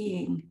your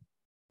being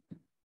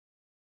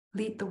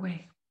lead the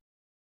way.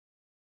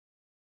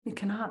 It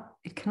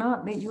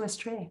cannot lead you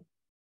astray.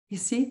 You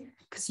see?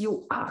 Because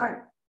you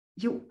are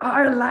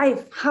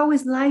life. How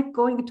is life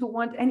going to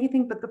want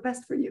anything but the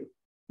best for you?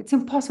 It's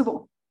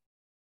impossible.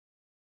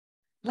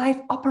 Life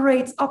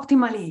operates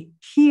optimally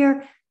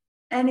here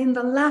and in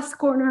the last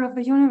corner of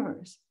the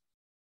universe.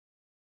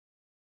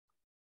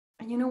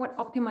 And you know what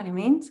optimally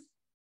means?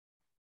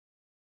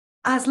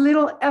 As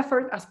little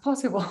effort as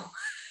possible.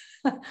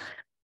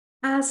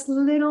 As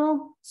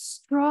little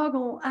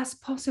struggle as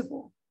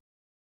possible.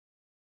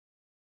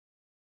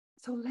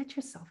 So let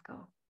yourself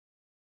go.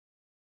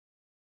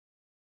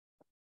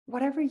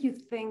 Whatever you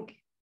think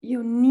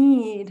you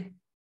need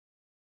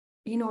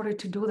in order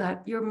to do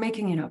that, you're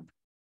making it up.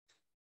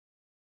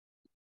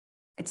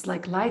 It's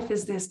like life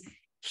is this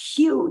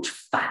huge,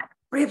 fat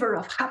river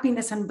of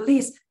happiness and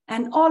bliss,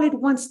 and all it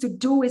wants to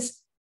do is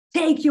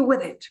take you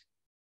with it.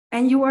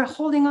 And you are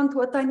holding on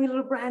to a tiny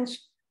little branch.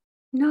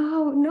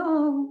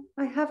 No,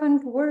 I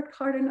haven't worked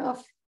hard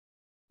enough.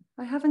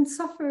 I haven't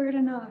suffered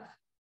enough.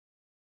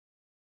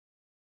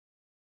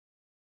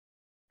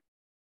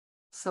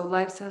 So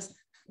life says,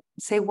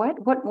 say what?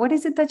 What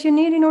is it that you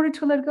need in order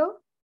to let go?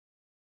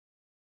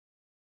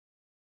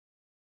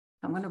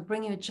 I'm going to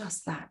bring you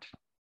just that.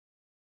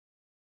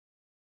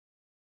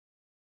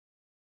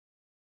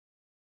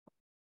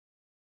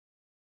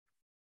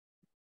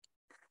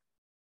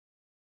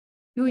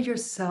 Do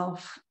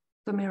yourself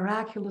the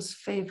miraculous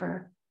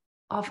favor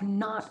of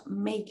not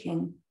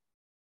making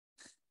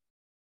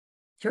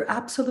your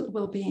absolute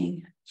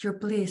well-being, your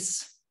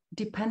bliss,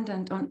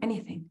 dependent on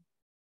anything.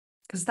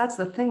 Because that's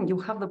the thing, you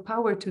have the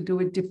power to do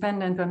it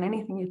dependent on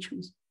anything you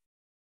choose.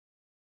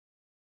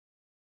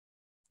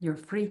 You're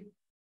free,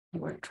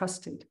 you are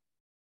trusted,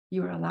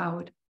 you are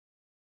allowed.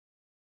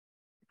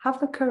 Have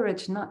the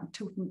courage not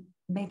to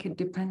make it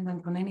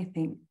dependent on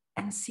anything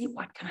and see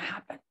what can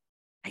happen.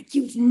 Like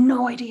you've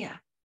no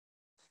idea.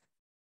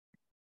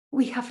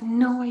 We have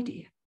no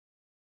idea.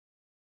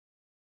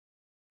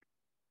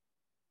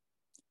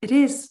 It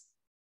is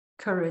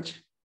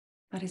courage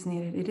that is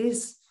needed. It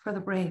is for the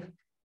brave.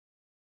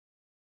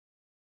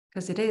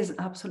 Because it is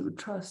absolute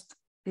trust.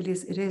 It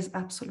is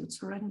absolute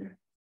surrender.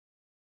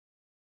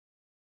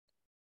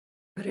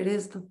 But it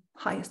is the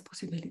highest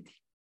possibility.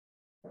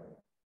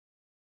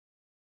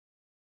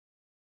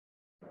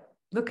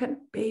 Look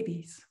at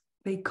babies.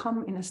 They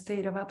come in a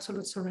state of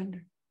absolute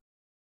surrender.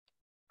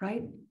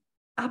 Right?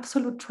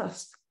 Absolute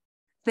trust.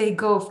 They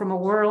go from a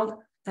world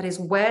that is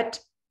wet,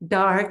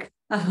 dark,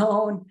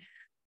 alone,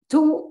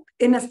 to,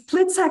 in a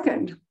split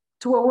second,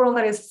 to a world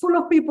that is full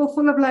of people,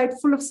 full of light,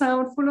 full of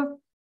sound, full of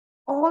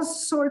all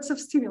sorts of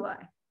stimuli.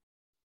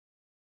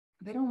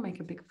 They don't make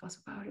a big fuss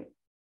about it.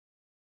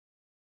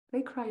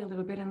 They cry a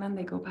little bit and then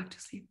they go back to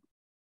sleep.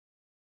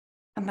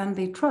 And then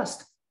they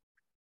trust.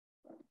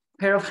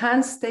 Pair of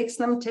hands takes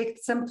them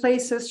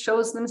places,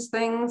 shows them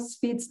things,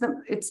 feeds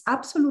them. It's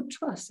absolute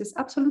trust. It's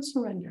absolute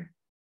surrender.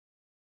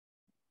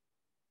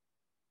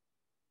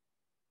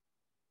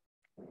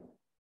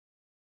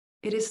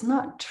 It is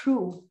not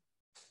true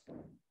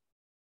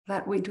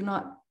that we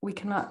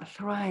cannot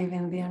thrive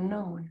in the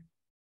unknown.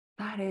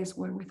 That is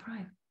where we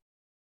thrive.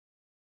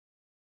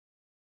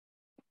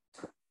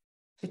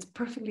 It's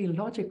perfectly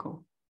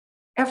logical.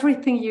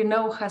 Everything you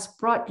know has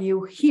brought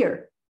you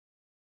here.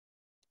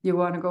 You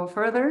want to go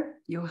further?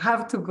 You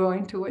have to go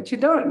into what you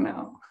don't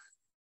know.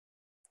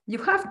 You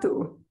have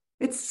to.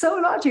 It's so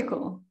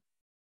logical.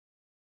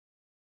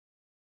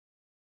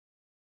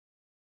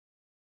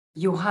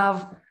 You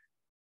have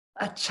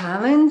a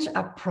challenge,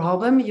 a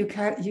problem you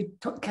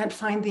can't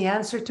find the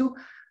answer to.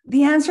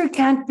 The answer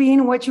can't be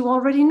in what you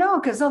already know,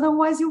 because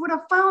otherwise you would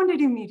have found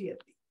it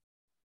immediately.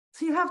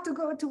 So you have to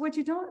go to what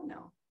you don't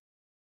know.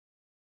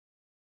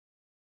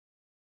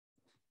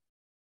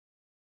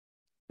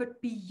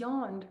 But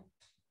beyond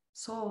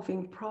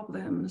solving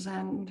problems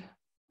and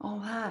all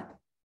that,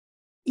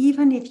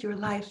 even if your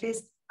life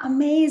is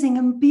amazing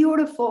and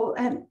beautiful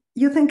and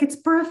you think it's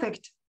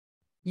perfect,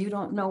 you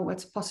don't know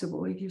what's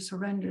possible if you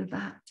surrender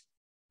that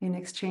in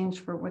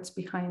exchange for what's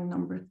behind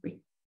number 3.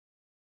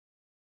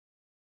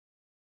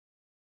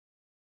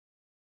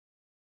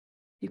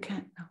 You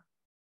can't know.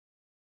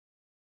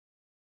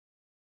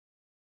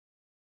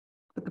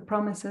 But the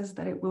promise is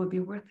that it will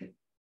be worth it.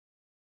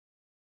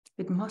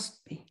 It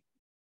must be.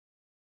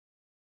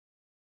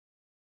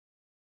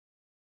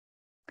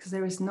 Because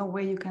there is no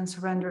way you can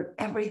surrender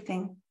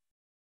everything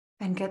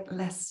and get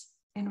less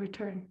in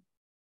return.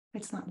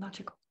 It's not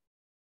logical.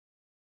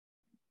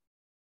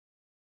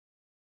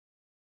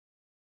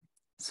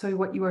 So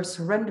what you are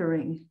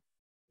surrendering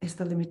is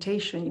the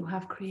limitation you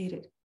have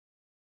created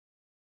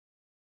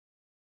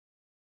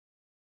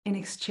in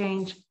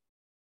exchange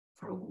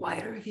for a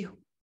wider view.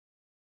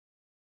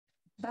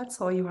 That's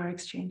all you are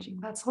exchanging.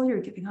 That's all you're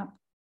giving up.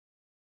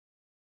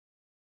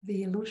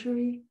 The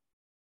illusory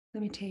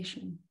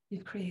limitation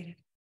you've created.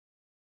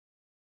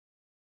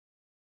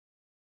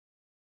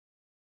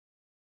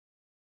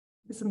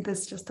 Isn't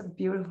this just a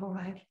beautiful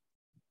life?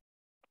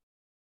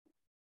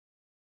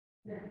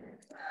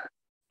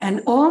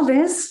 And all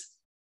this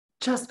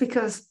just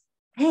because,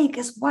 hey,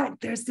 guess what?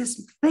 There's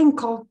this thing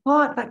called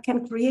thought that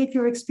can create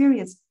your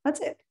experience. That's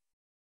it.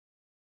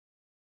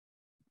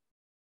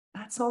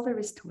 That's all there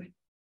is to it.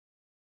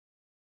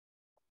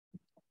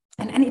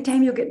 And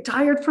anytime you get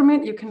tired from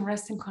it, you can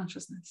rest in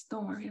consciousness.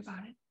 Don't worry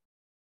about it.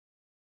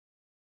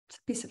 It's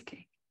a piece of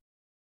cake.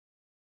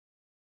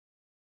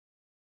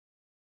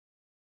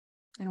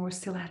 And we're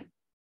still at it.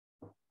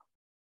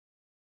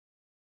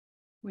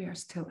 We are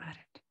still at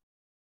it.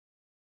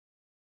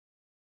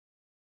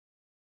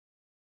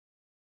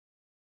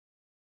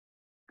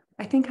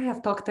 I think I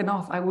have talked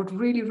enough. I would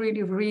really,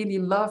 really, really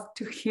love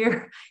to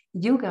hear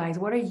you guys.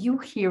 What are you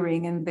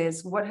hearing in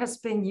this? What has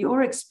been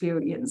your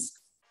experience?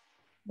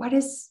 What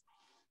is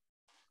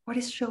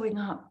showing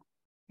up?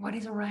 What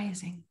is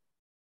arising?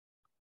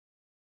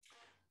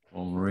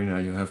 Well,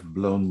 Marina, you have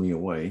blown me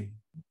away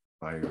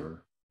by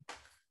your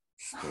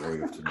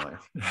story of tonight.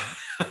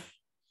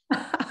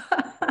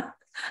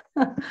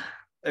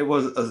 It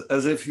was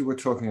as if you were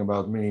talking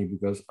about me,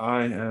 because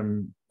I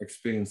am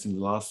experiencing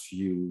the last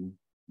few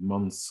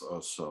months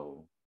or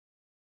so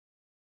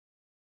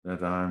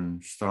that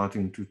I'm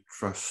starting to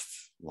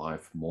trust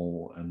life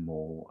more and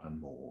more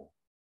and more.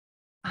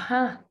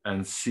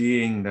 And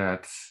seeing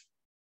that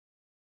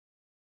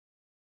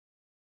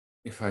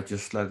if I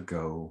just let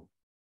go,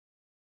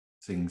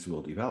 things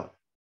will develop.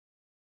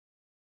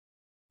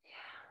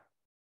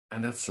 Yeah.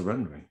 And that's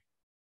surrendering.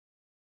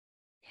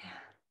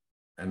 Yeah.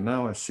 And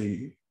now I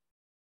see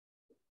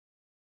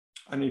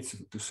I need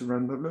to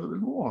surrender a little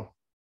bit more.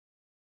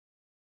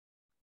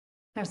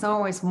 There's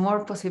always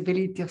more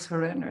possibility of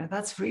surrender.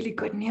 That's really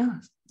good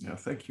news. Yeah,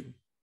 thank you.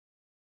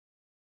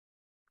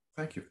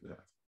 Thank you for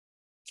that.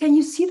 Can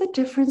you see the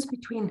difference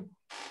between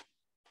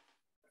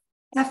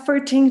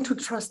efforting to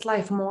trust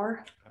life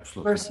more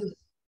versus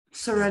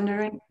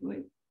surrendering?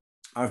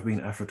 I've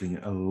been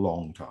efforting a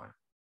long time.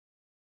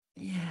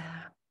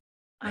 Yeah,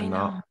 I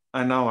know.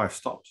 And now I've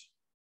stopped.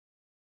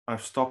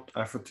 I've stopped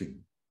efforting.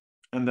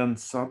 And then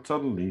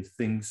suddenly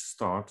things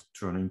start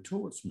turning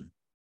towards me.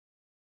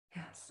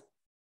 Yes.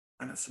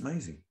 And it's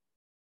amazing.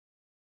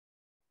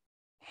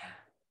 Yeah.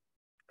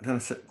 And then I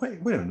said, wait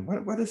a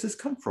minute, where does this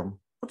come from?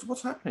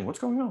 What's happening? What's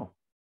going on?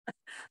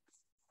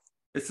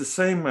 It's the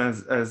same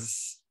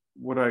as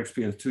what I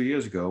experienced 2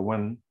 years ago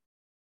when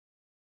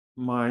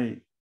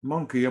my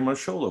monkey on my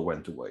shoulder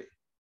went away.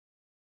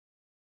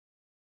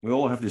 We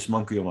all have this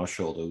monkey on our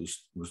shoulder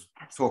who's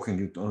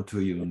talking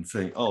to you and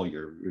saying, "Oh,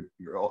 you're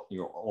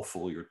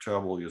awful, you're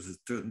terrible, you're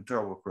a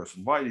terrible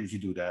person. Why did you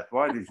do that?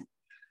 Why did you?"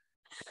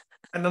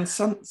 And then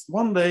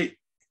one day,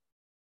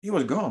 he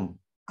was gone.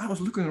 I was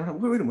looking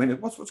around. Wait a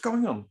minute, what's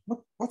going on?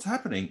 What's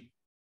happening?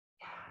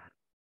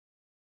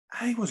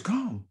 And he was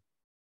gone.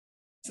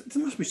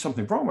 There must be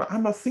something wrong.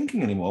 I'm not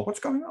thinking anymore.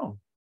 What's going on?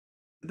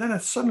 And then I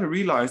suddenly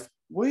realized,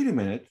 wait a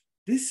minute,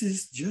 this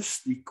is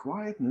just the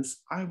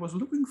quietness I was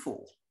looking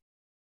for.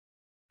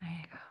 There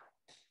you go.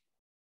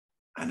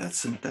 And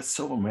that's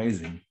so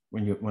amazing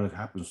when it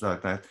happens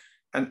like that.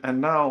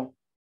 And now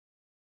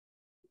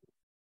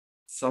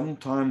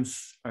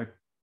sometimes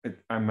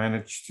I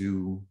manage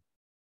to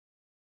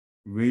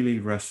really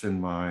rest in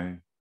my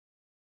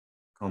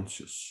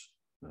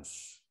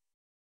consciousness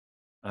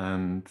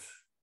and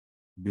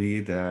be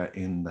there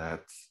in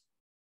that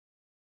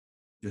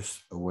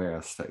just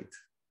aware state.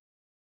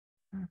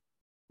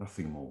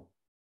 Nothing more.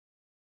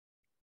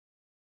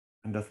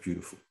 And that's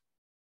beautiful.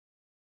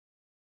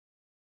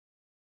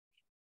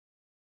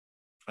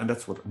 And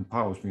that's what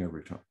empowers me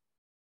every time.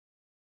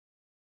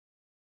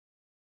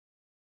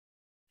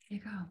 There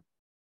you go.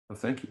 Well,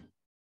 thank you.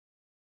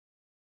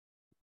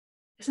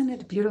 Isn't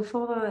it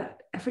beautiful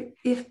that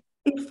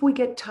if we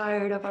get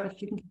tired of our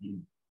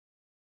thinking,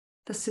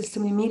 the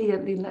system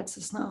immediately lets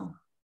us know.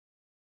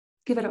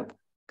 Give it up.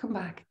 Come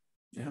back.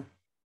 Yeah.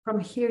 From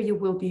here, you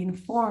will be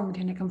informed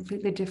in a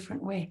completely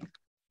different way.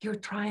 You're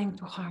trying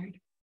too hard.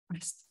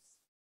 Rest.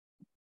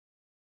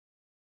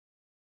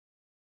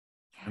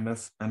 And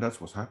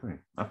that's what's happening.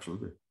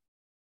 Absolutely.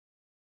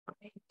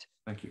 Great.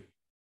 Thank you.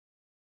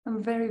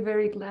 I'm very,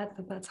 very glad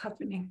that that's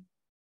happening.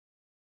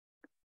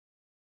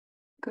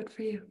 Good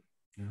for you.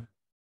 Yeah.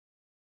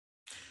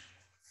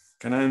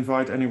 Can I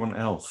invite anyone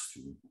else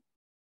to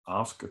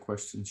ask a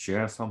question,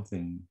 share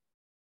something?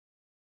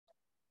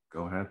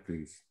 Go ahead,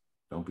 please.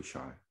 Don't be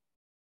shy.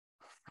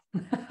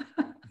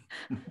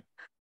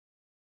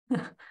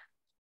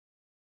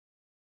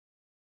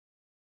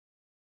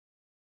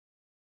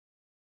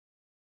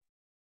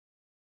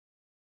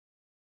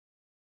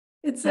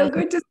 It's so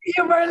good to see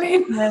you,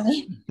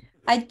 Marlene.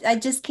 I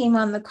just came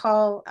on the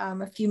call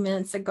a few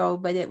minutes ago,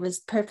 but it was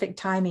perfect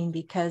timing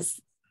because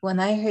when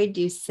I heard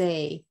you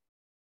say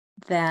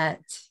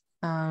that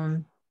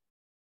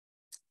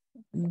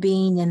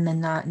being in the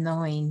not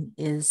knowing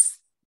is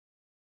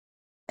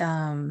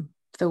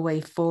the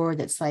way forward,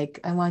 it's like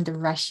I wanted to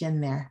rush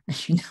in there.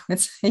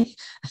 It's like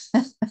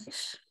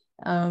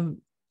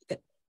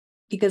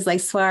because like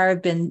Swara,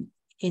 I've been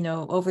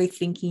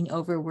overthinking,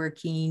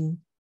 overworking,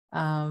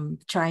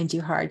 trying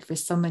too hard for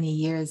so many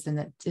years. And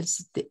it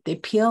just, the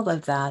appeal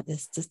of that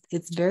is just,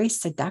 it's very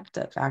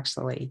seductive,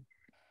 actually.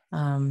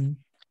 Wow,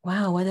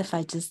 what if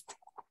I just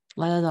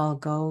let it all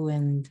go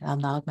and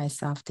allowed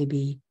myself to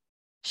be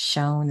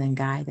shown and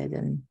guided?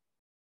 And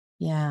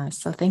yeah,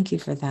 so thank you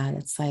for that.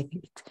 It's like,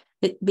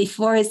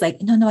 before it's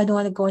like, no, I don't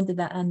want to go into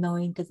that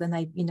unknowing, because then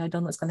I don't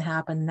know what's going to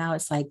happen. Now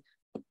it's like,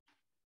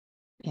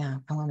 yeah,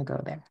 I want to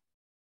go there.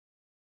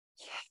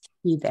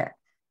 Be there.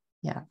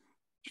 Yeah.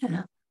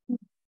 Yeah.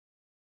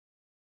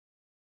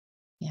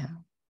 Yeah.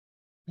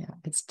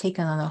 It's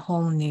taken on a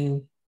whole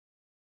new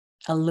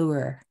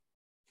allure.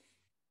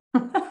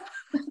 I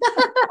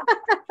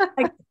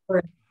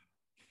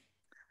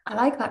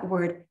like that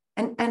word.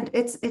 And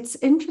it's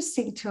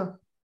interesting to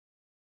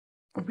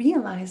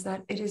realize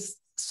that it is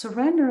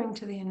surrendering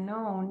to the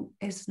unknown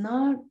is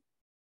not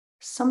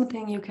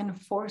something you can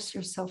force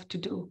yourself to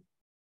do.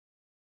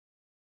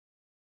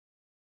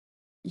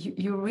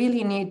 You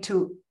really need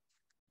to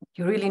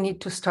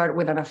start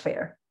with an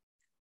affair.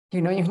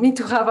 You need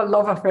to have a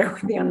love affair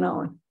with the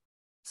unknown.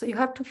 So you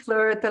have to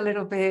flirt a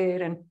little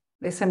bit and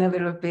listen a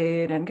little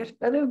bit and get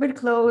a little bit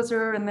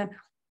closer. And then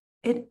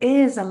it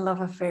is a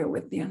love affair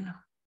with the unknown.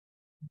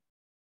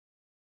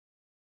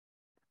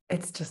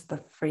 It's just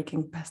the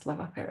freaking best love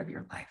affair of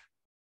your life.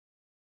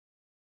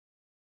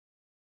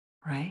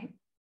 Right?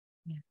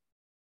 Yeah.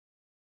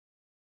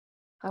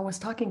 I was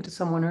talking to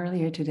someone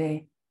earlier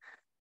today,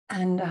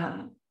 and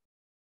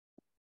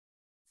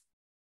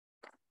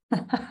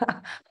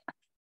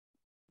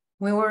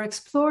we were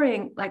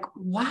exploring, like,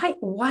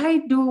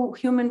 why do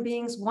human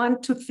beings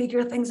want to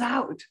figure things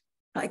out?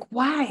 Like,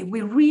 why?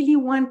 We really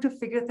want to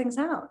figure things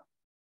out.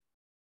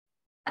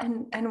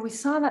 And we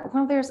saw that,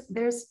 well, there's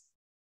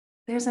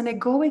an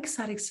egoic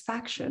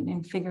satisfaction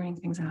in figuring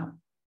things out.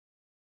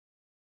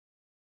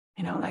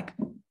 Like,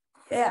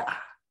 yeah,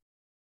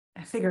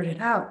 I figured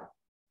it out.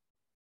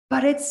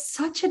 But it's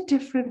such a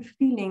different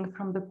feeling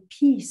from the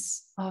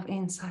peace of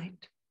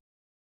insight.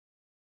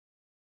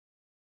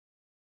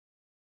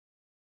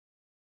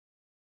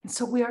 And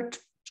so we are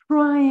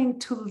trying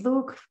to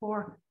look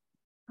for,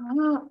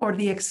 or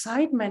the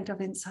excitement of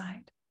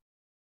insight.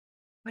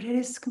 But it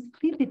is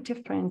completely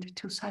different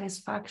to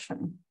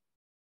satisfaction.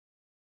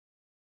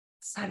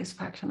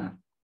 Satisfaction of,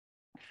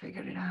 I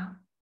figured it out.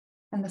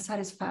 And the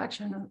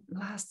satisfaction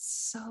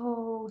lasts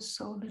so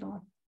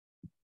little.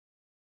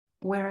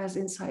 Whereas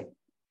insight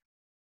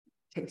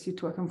takes you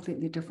to a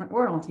completely different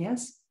world,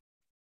 yes?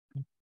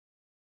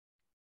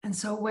 And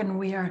so when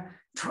we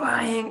are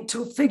trying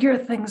to figure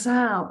things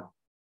out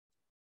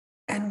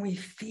and we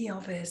feel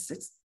this,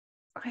 it's,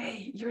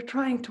 hey, you're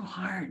trying too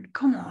hard.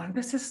 Come on,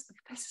 this is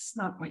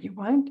not what you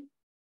want.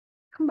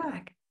 Come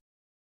back.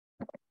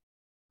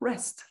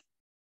 Rest.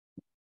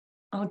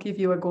 I'll give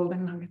you a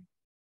golden nugget.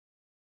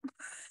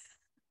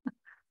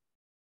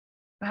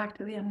 Back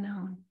to the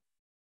unknown.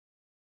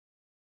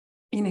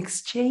 In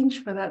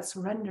exchange for that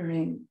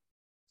surrendering,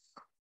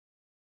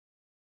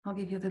 I'll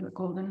give you the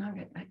golden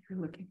nugget that you're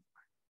looking for.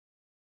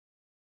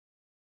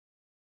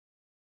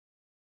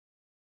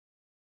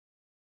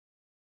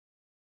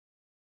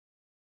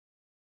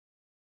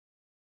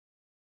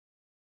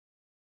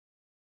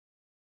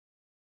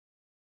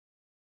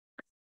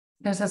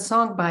 There's a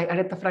song by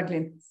Aretha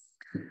Franklin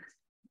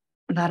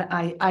that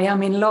I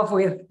am in love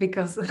with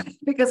because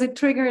it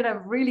triggered a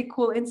really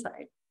cool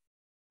insight.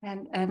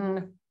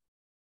 And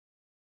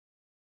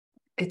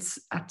it's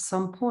at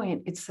some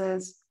point, it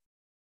says,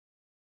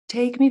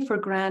 take me for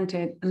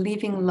granted,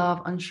 leaving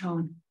love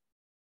unshown.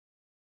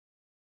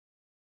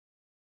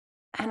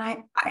 And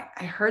I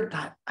heard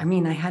that. I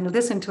mean, I had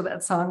listened to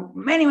that song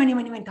many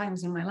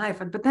times in my life.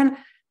 But then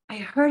I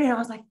heard it, and I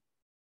was like,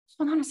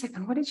 hold on a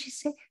second, what did she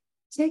say?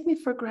 Take me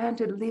for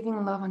granted,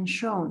 leaving love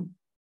unshown.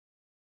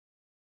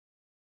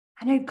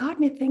 And it got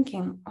me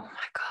thinking, oh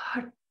my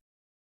God,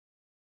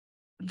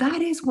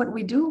 that is what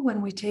we do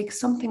when we take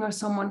something or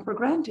someone for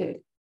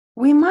granted.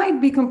 We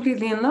might be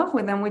completely in love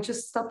with them, we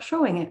just stop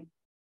showing it.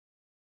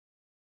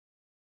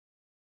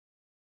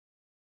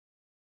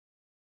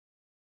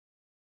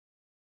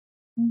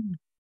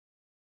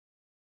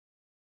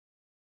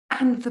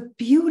 And the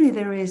beauty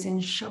there is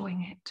in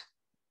showing it,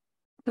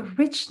 the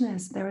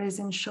richness there is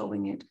in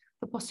showing it,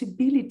 the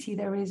possibility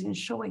there is in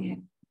showing it.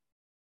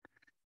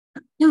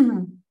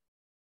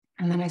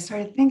 And then I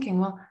started thinking,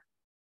 well,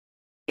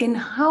 in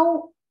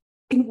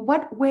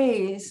what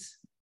ways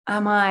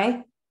am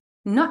I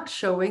not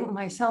showing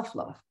my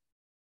self-love?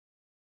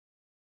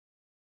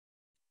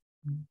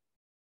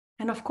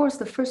 And of course,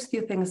 the first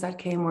few things that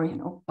came were,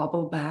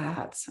 bubble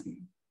baths and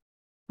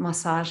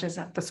massages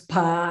at the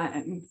spa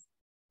and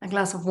a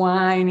glass of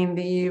wine in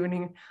the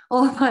evening,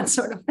 all of that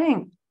sort of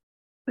thing.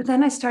 But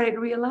then I started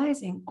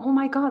realizing, oh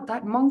my God,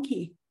 that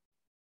monkey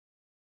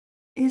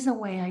is a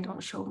way I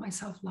don't show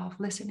myself love,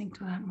 listening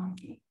to that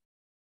monkey.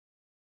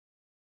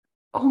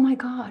 Oh my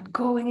God,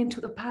 going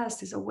into the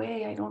past is a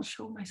way I don't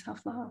show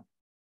myself love.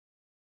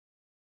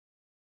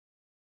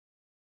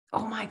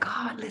 Oh my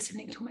God,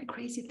 listening to my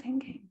crazy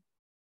thinking.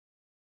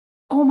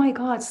 Oh oh my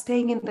God,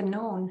 staying in the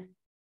known.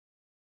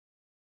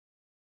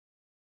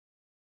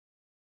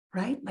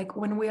 Right? Like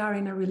when we are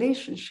in a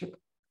relationship,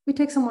 we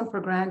take someone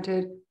for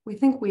granted. We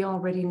think we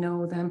already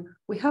know them.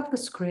 We have the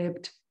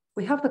script.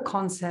 We have the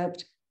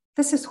concept.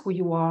 This is who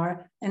you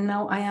are. And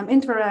now I am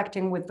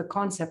interacting with the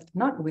concept,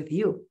 not with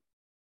you.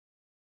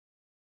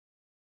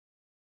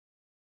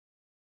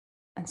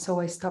 And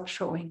so I stop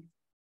showing.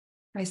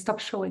 I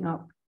stop showing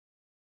up.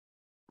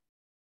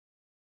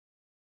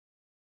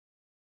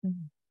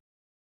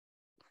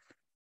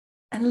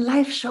 And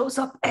life shows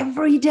up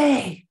every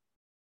day.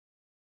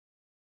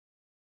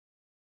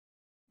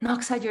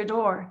 Knocks at your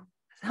door.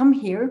 I'm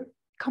here.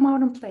 Come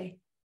out and play.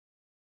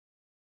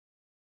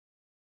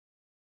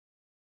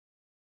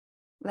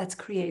 Let's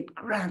create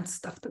grand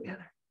stuff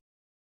together.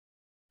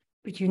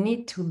 But you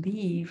need to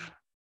leave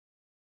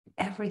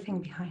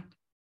everything behind.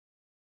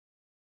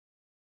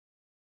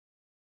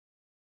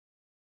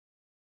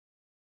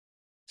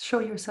 Show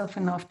yourself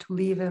enough to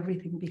leave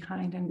everything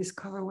behind and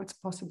discover what's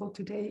possible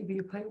today if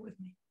you play with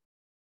me.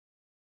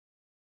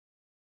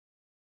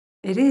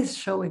 It is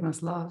showing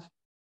us love.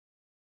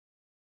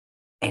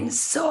 In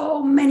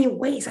so many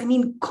ways. I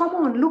mean, come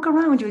on, look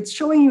around you. It's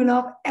showing you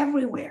love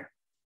everywhere.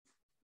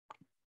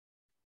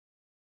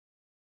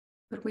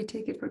 But we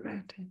take it for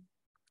granted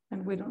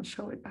and we don't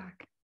show it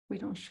back. We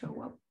don't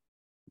show up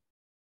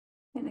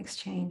in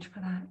exchange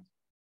for that.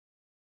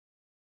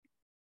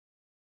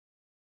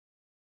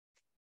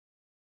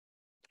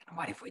 And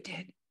what if we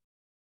did?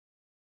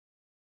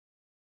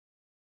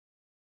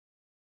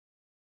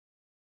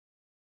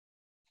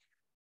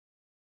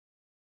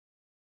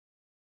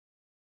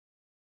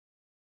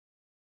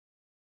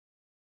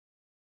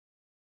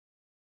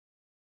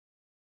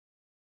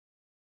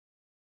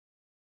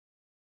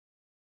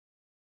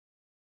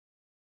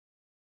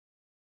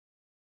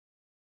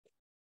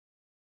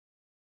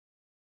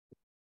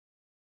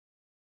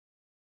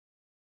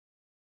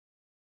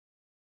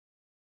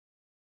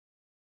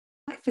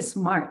 Life is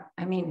smart.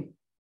 I mean,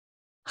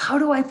 how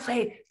do I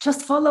play?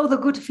 Just follow the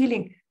good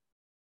feeling.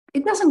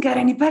 It doesn't get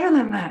any better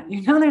than that.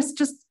 You know, there's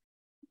just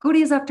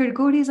goodies after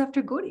goodies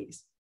after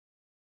goodies.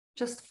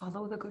 Just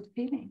follow the good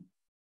feeling.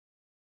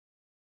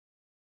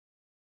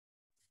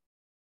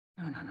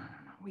 No.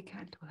 We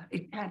can't do that.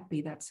 It can't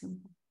be that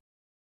simple.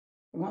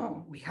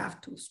 Whoa, we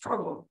have to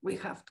struggle. We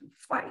have to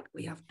fight.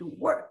 We have to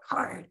work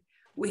hard.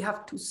 We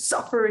have to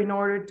suffer in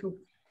order to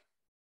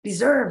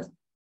deserve.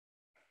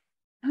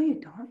 No, you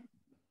don't.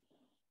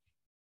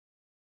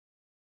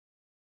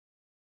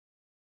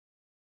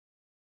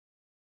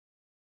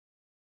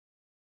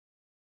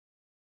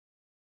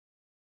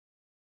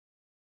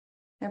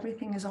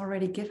 Everything is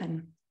already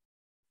given.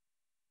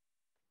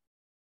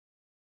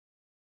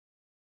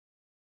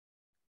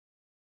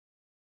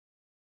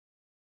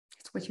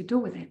 It's what you do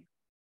with it.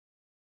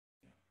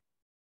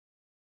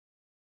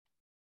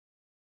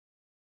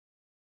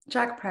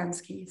 Jack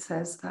Pransky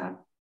says that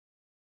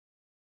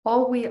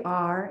all we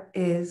are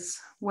is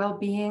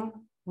well-being,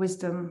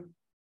 wisdom,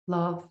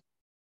 love,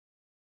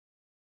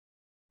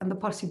 and the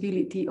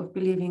possibility of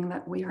believing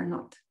that we are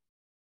not.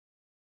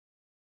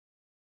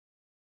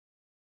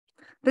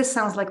 This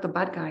sounds like the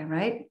bad guy,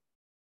 right?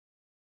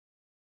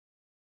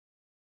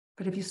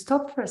 But if you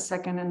stop for a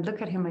second and look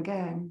at him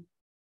again,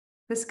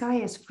 this guy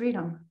is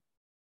freedom.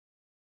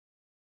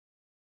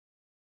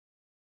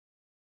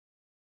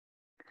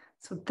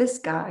 So this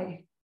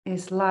guy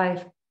is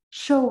life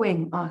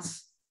showing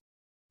us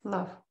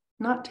love,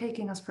 not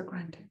taking us for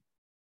granted,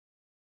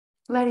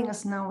 letting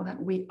us know that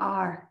we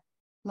are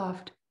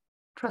loved,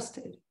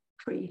 trusted,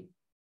 free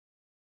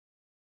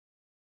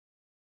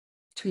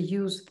to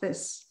use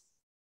this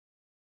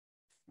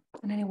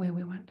in any way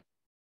we want.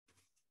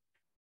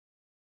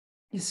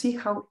 You see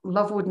how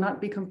love would not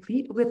be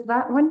complete with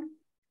that one?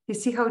 You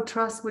see how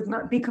trust would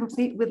not be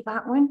complete with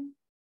that one?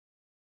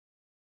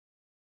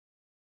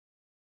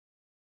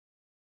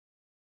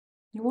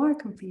 You are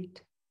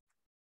complete.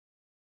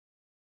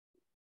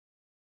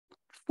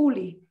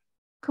 Fully,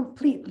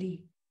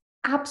 completely,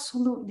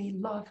 absolutely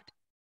loved,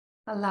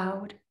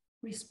 allowed,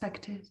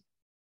 respected,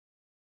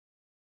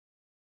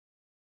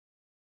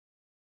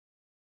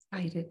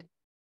 guided,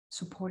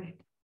 supported.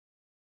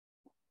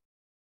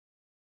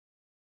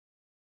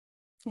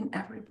 In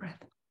every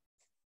breath.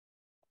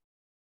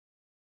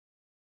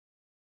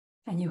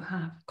 And you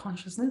have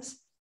consciousness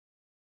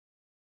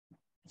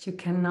that you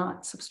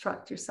cannot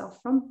subtract yourself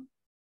from.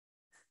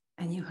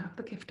 And you have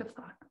the gift of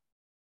thought.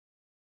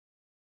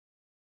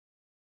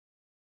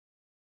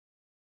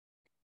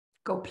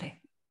 Go play.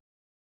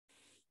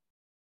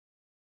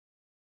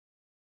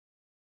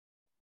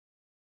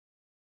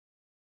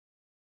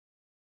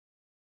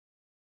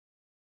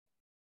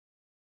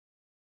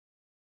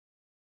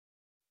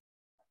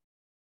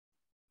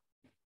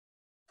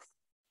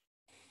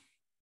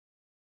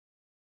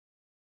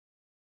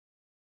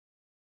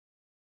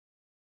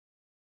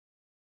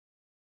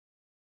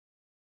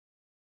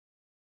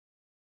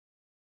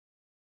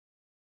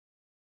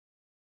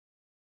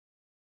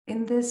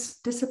 In this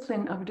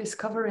discipline of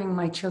discovering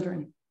my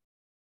children,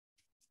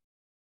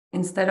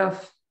 instead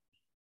of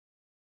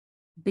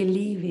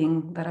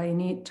believing that I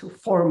need to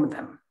form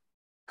them.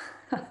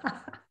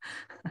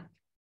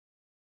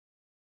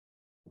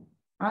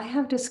 I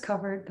have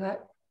discovered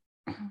that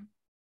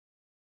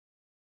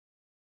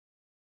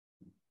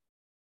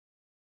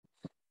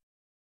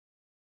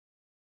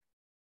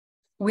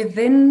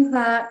within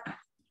that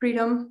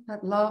freedom,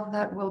 that love,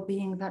 that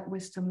well-being, that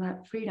wisdom,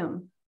 that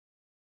freedom,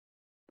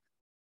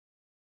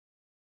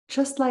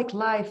 just like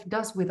life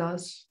does with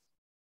us,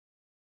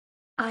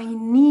 I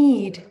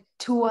need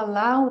to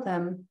allow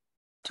them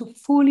to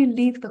fully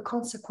live the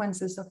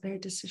consequences of their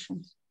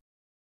decisions.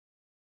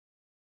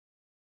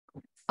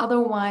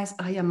 Otherwise,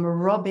 I am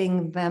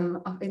robbing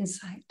them of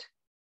insight.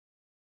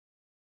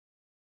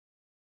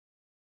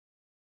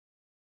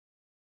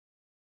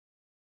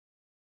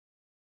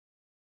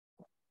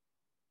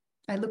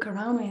 I look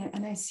around me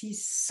and I see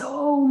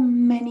so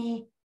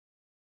many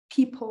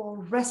people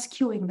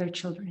rescuing their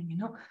children, you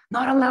know,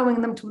 not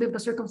allowing them to live the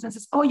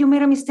circumstances. Oh, you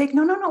made a mistake.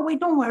 No,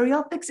 wait, don't worry,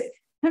 I'll fix it.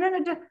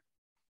 No.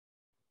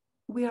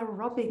 We are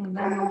robbing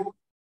them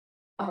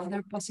of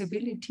their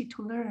possibility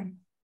to learn,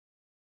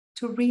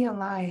 to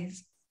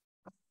realize,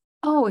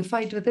 oh, if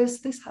I do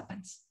this, this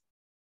happens.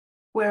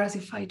 Whereas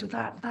if I do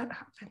that, that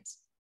happens.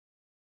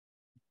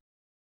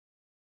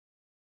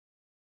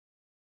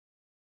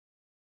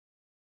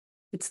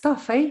 It's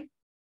tough, eh?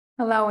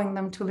 Allowing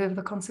them to live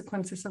the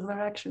consequences of their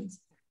actions.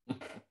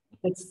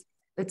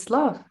 It's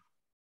love.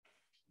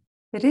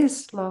 It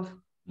is love.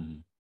 Mm-hmm.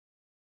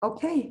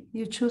 Okay,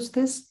 you choose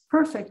this,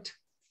 perfect.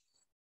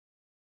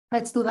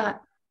 Let's do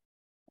that.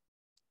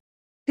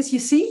 Because you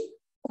see,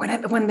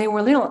 when they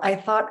were little, I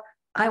thought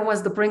I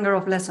was the bringer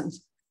of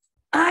lessons.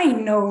 I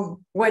know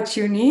what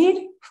you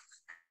need.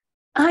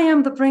 I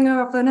am the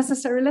bringer of the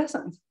necessary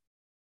lessons.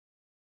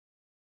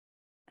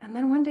 And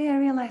then one day I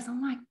realized, oh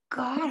my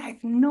God, I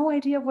have no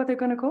idea what they're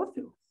going to go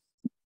through.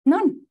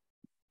 None.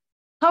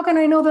 How can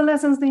I know the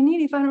lessons they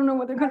need if I don't know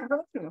what they're going to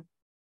go through?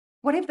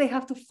 What if they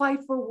have to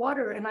fight for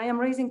water and I am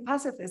raising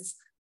pacifists?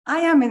 I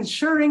am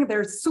ensuring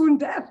their soon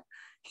death.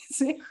 You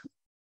see,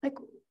 like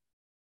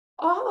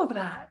all of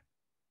that.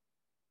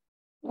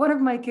 One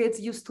of my kids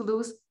used to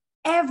lose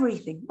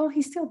everything. Well,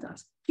 he still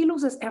does. He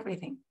loses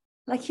everything.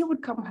 Like he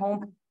would come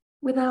home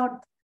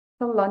without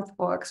the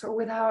lunchbox or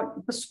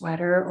without the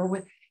sweater or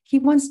with, he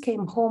once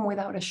came home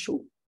without a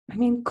shoe. I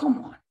mean,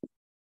 come on.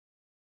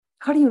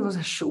 How do you lose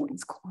a shoe in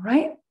school,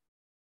 right?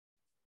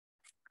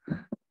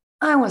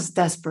 I was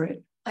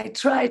desperate. I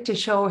tried to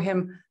show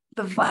him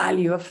the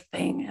value of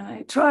things, and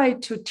I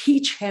tried to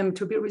teach him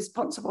to be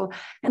responsible,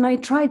 and I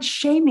tried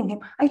shaming him.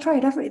 I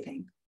tried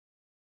everything.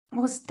 I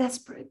was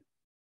desperate.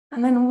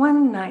 And then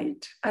one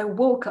night I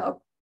woke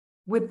up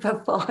with the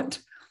thought,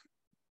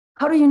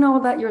 how do you know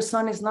that your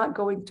son is not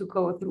going to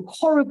go through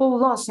horrible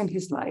loss in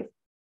his life?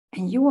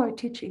 And you are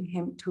teaching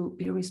him to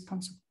be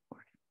responsible for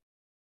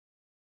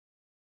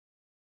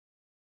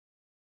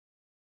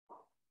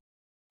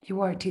it.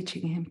 You are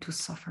teaching him to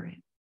suffer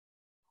it.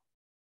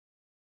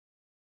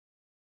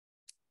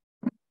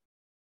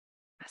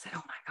 I said,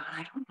 oh my God,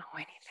 I don't know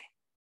anything.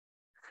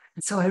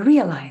 And so I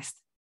realized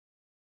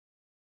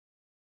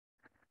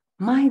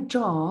my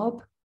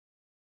job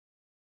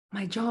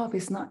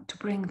is not to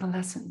bring the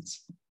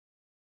lessons.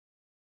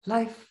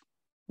 Life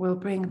will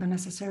bring the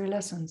necessary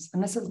lessons, the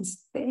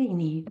lessons they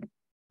need,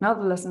 not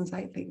the lessons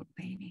I think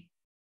they need.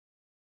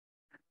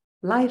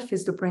 Life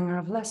is the bringer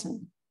of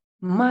lessons.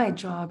 My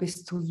job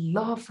is to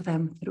love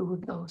them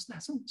through those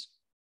lessons.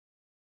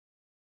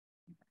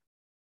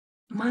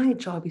 My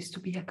job is to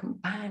be a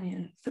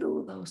companion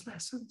through those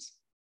lessons.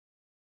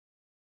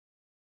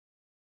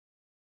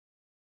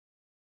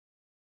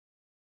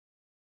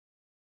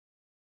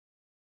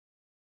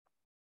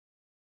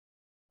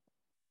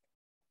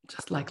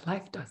 Just like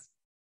life does.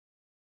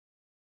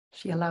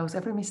 She allows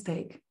every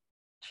mistake.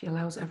 She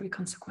allows every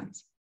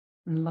consequence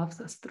and loves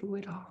us through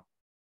it all.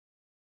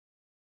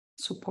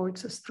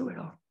 Supports us through it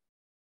all.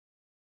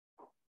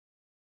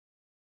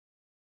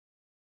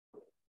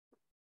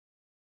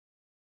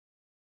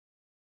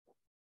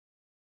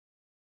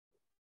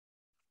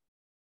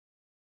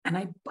 And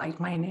I bite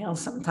my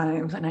nails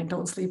sometimes and I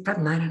don't sleep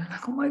at night. And I'm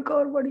like, oh my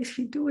God, what is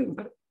she doing?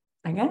 But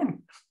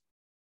again,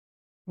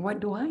 what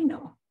do I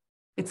know?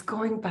 It's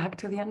going back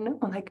to the unknown,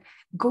 like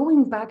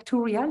going back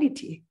to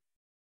reality.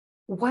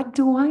 What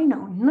do I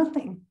know?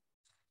 Nothing.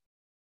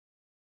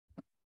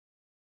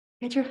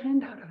 Get your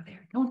hand out of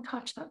there. Don't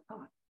touch that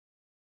thought.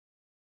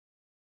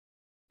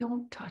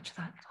 Don't touch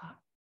that thought.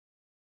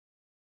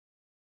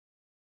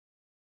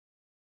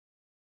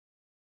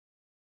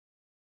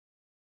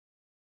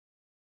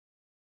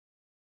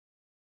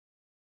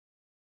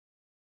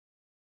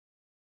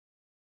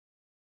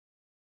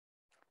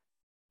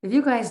 If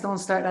you guys don't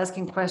start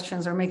asking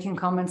questions or making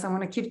comments, I'm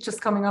going to keep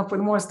just coming up with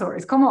more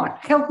stories. Come on,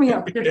 help me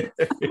up.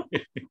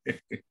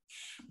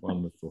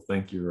 Wonderful.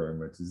 Thank you very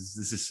much.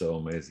 This is so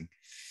amazing.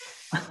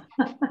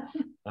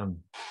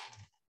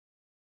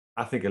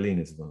 I think Aline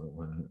is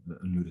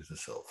unmuted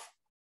herself.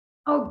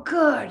 Oh,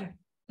 good.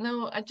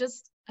 No, I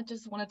just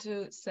wanted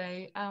to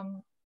say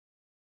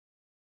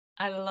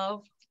I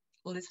loved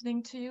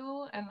listening to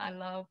you, and I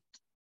loved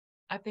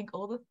I think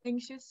all the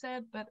things you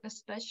said, but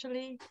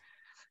especially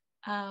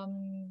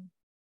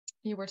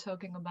you were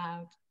talking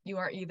about you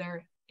are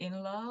either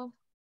in love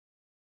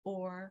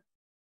or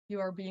you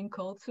are being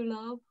called to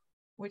love,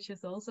 which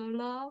is also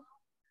love.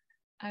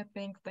 I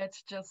think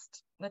that's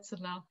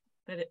enough.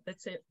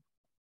 That's it.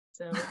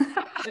 So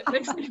it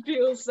makes me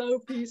feel so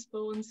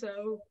peaceful and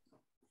so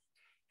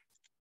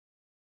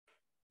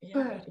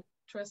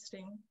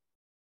trusting.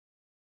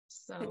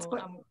 So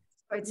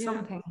it's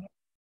something.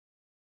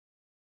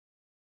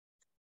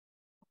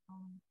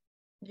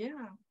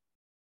 Yeah,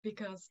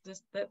 because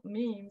that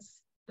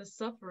means the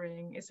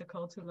suffering is a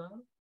call to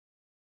love.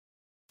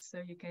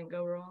 So you can't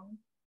go wrong.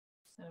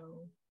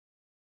 So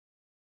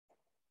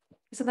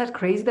isn't that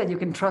crazy that you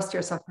can trust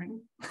your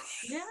suffering?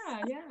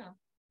 Yeah.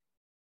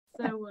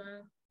 So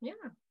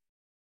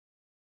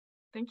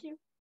thank you.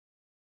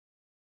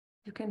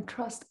 You can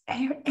trust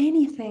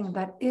anything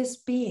that is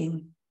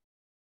being.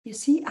 You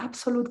see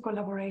absolute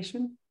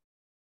collaboration.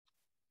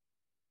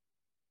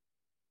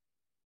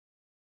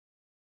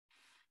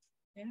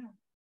 Yeah.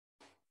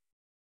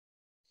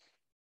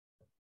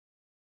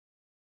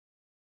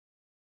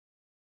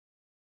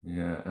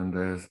 Yeah, and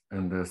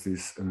there's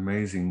this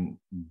amazing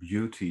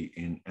beauty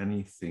in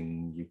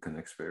anything you can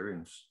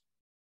experience.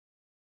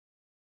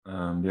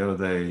 The other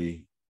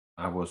day,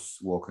 I was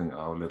walking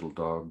our little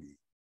dog,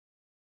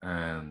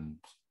 and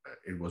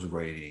it was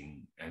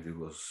raining, and it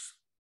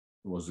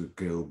was a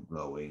gale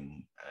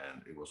blowing,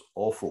 and it was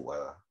awful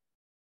weather.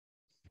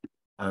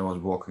 And I was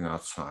walking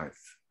outside,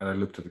 and I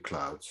looked at the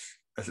clouds.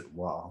 I said,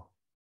 "Wow."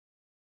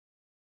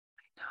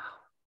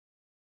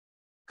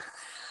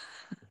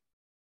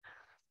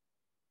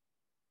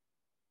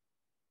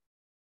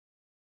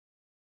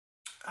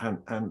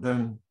 And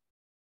then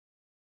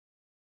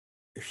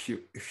if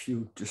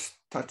you just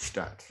touch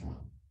that,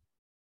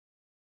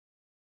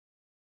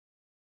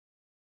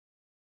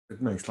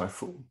 it makes life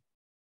full.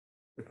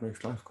 It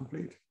makes life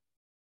complete.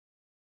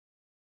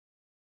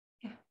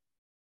 Yeah.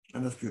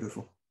 And that's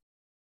beautiful.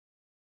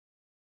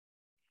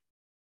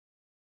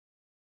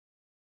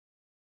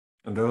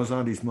 And those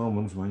are these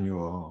moments when you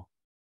are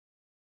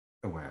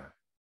aware.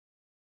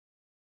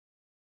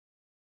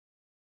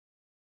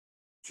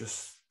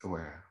 Just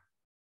aware.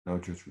 No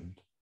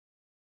judgment.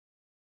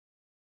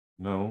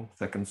 No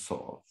second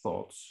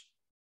thoughts.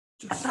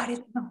 Just that is,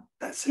 no.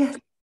 That's it. Yes.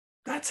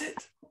 That's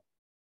it.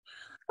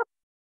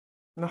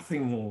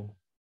 Nothing more.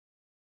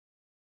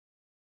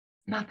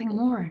 Nothing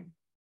more.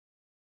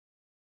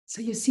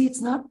 So you see,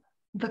 it's not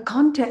the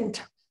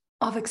content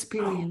of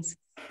experience.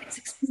 It's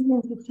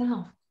experience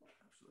itself.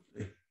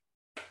 Absolutely.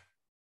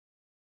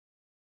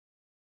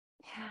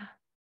 Yeah.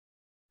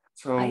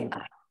 So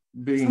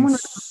being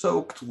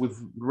soaked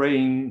with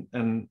rain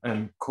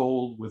and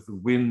cold with the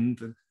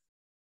wind,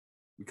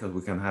 because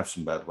we can have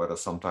some bad weather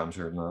sometimes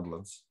here in the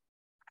Netherlands.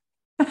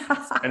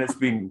 And it's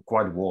been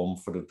quite warm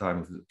for the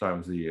times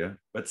of the year,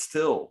 but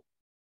still,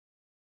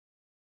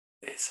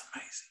 it's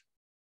amazing.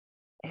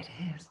 It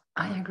is.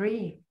 I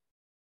agree.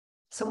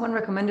 Someone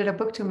recommended a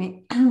book to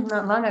me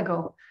not long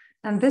ago,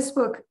 and this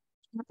book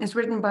is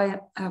written by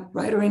a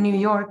writer in New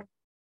York,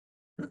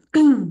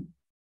 and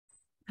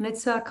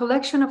it's a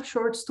collection of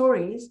short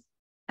stories,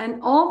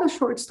 and all the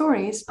short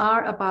stories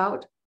are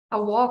about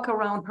a walk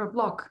around her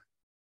block.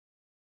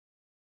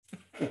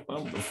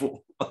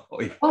 Wonderful. Oh,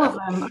 yeah. All of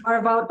them are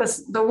about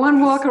the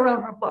one walk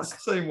around her block.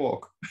 Same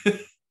walk.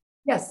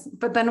 Yes,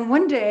 but then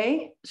one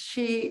day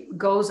she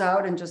goes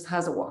out and just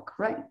has a walk,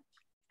 right?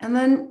 And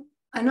then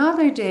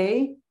another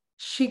day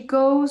she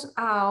goes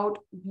out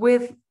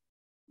with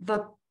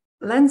the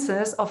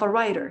lenses of a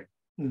writer.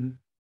 Mm-hmm.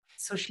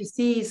 So she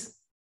sees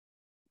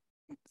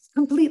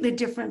completely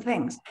different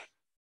things.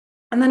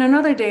 And then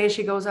another day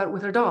she goes out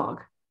with her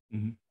dog.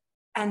 Mm-hmm.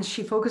 And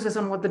she focuses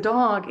on what the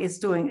dog is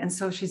doing. And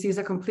so she sees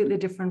a completely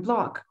different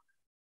block.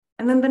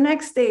 And then the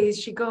next day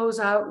she goes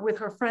out with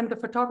her friend, the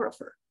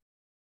photographer.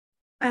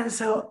 And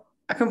so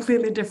a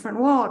completely different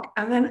walk.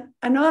 And then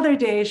another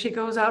day she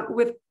goes out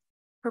with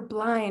her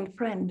blind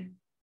friend.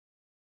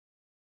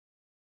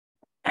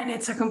 And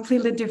it's a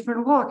completely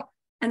different walk.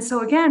 And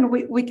so again,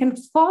 we can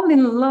fall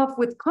in love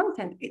with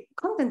content.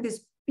 Content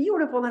is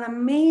beautiful and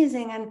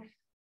amazing. And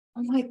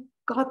oh my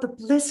God, the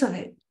bliss of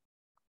it.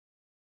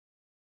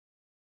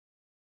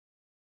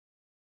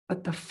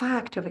 But the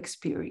fact of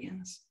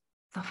experience,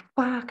 the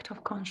fact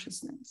of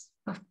consciousness,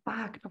 the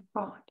fact of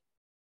thought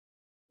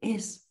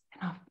is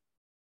enough.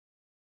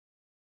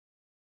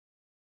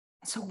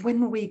 So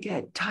when we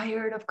get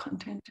tired of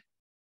content,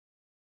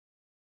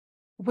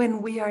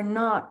 when we are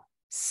not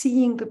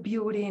seeing the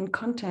beauty in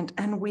content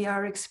and we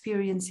are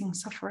experiencing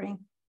suffering,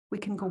 we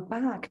can go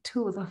back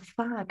to the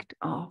fact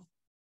of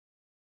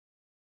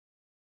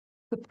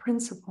the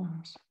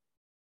principles.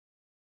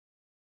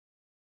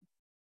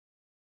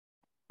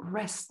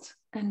 Rest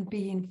and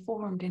be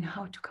informed in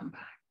how to come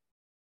back.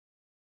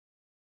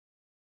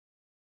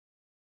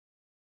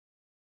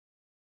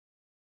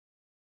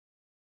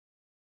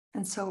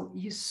 And so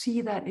you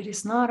see that it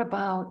is not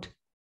about,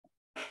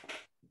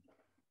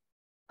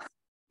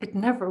 it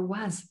never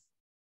was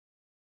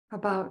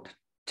about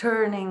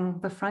turning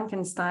the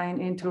Frankenstein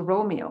into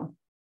Romeo.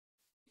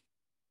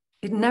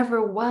 It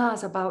never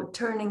was about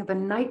turning the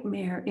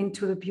nightmare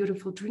into the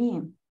beautiful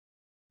dream.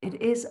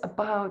 It is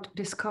about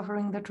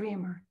discovering the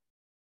dreamer.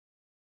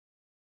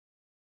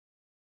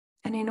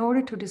 And in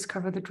order to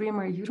discover the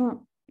dreamer, you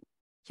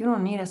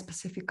don't need a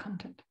specific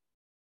content.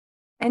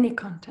 Any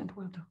content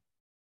will do.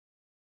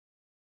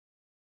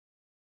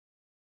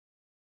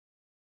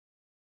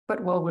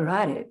 But while we're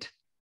at it,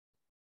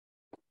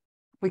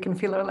 we can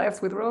fill our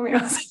lives with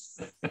Romeos.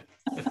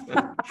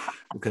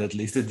 We can at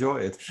least enjoy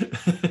it.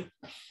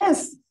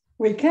 Yes,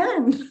 we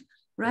can,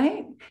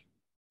 right?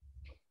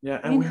 Yeah,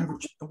 and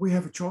we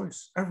have a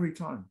choice every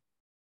time.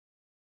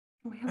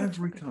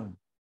 Every time.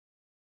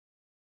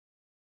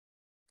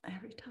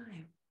 Every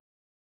time.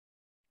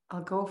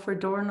 I'll go for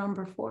door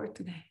number 4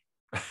 today.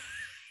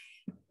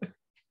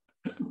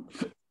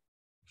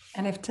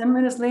 And if 10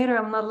 minutes later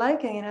I'm not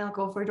liking it, I'll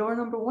go for door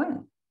number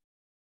 1.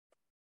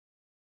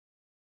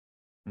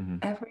 Mm-hmm.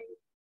 Every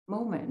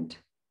moment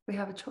we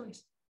have a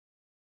choice.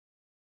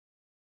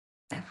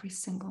 Every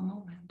single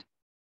moment.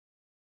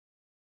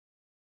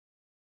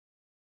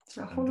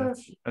 So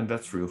and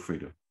that's real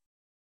freedom.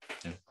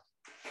 Yeah.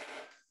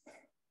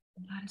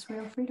 That is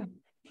real freedom.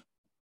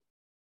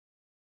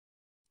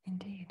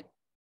 Indeed.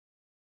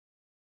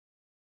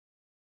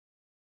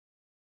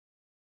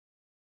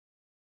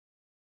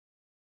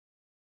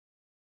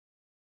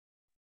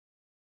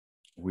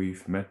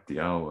 We've met the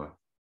hour.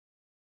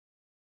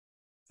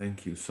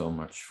 Thank you so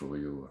much for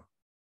your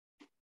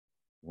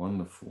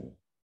wonderful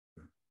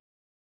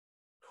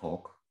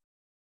talk,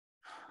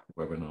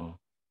 webinar,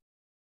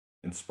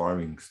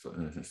 inspiring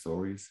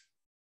stories.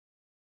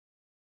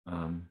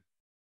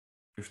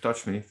 You've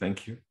touched me.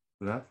 Thank you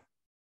for that.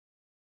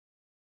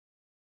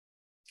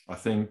 I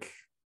think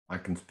I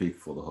can speak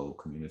for the whole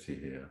community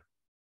here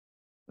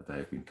that they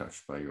have been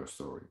touched by your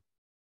story.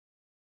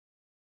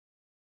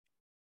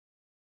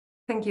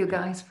 Thank you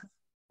guys for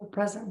your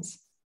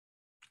presence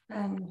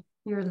and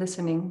your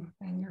listening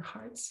and your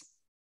hearts.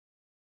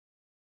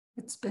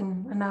 It's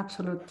been an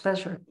absolute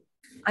pleasure.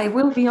 I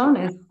will be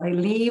honest, I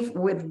leave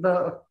with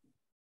the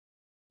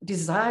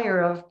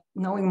desire of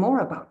knowing more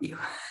about you.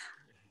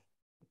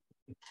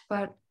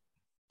 But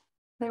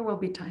there will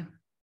be time.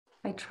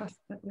 I trust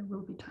that there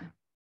will be time.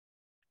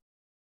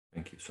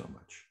 Thank you so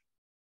much.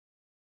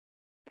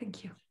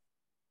 Thank you.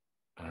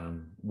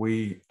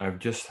 I've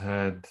just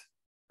had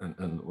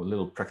a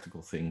little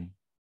practical thing.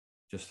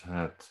 Just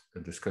had a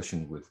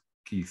discussion with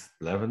Keith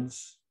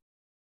Blevins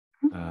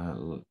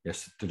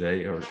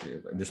yesterday or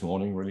this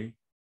morning, really.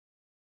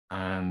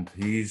 And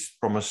he's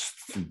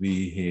promised to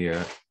be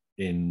here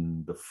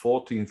in the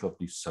 14th of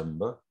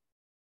December.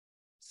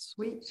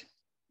 Sweet.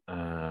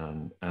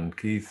 And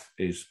Keith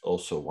is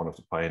also one of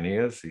the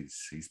pioneers.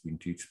 He's been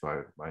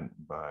taught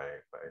by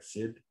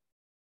Sid.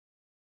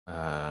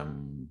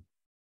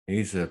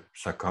 He's a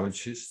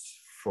psychologist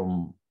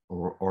from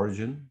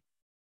origin,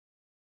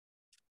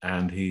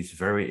 and he's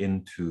very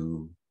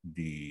into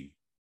the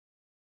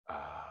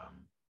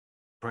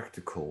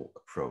practical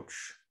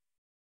approach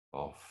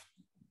of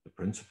the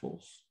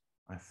principles,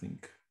 I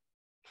think.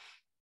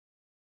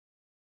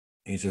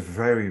 He's a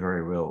very,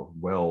 very well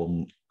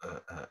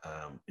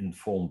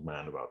informed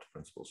man about the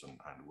principles, and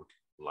would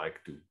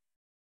like to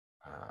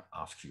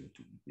ask you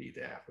to be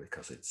there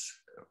because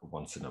it's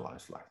once in a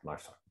lifetime,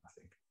 I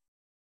think.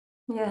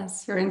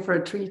 Yes, you're in for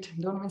a treat.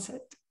 Don't miss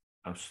it.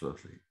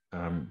 Absolutely.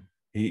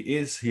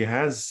 He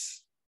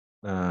has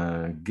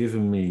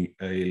given me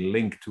a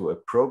link to a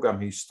program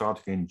he's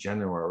starting in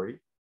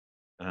January,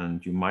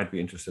 and you might be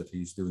interested.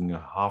 He's doing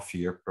a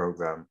half-year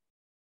program,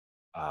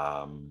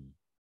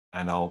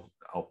 and I'll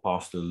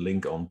pass the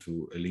link on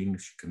to Eline.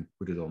 She can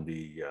put it on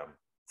the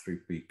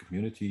 3P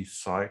community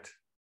site,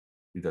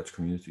 the Dutch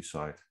community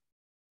site,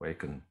 where you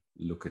can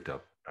look it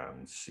up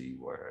and see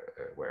what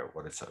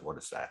it's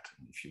at,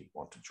 and if you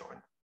want to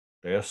join.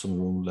 There's some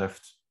room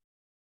left,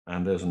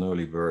 and there's an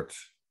early bird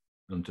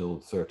until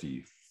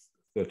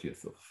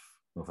 30th of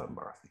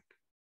November, I think.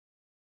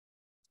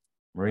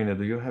 Marina,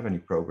 do you have any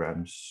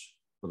programs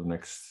for the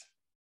next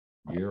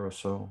year or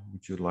so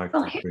which you'd like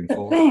to bring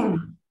forward?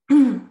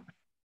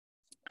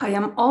 I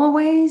am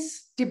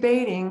always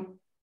debating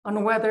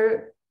on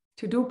whether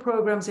to do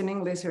programs in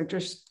English or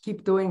just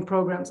keep doing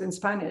programs in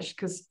Spanish,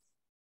 because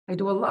I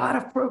do a lot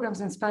of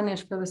programs in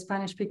Spanish for the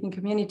Spanish-speaking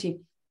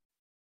community.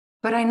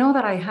 But I know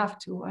that I have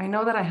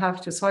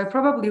to. So I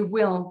probably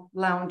will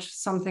launch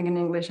something in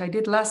English. I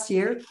did last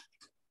year,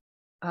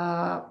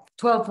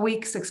 12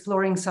 weeks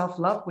exploring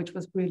self-love, which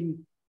was really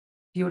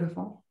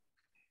beautiful.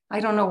 I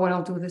don't know what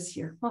I'll do this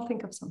year. I'll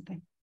think of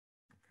something.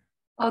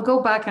 I'll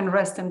go back and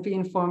rest and be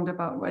informed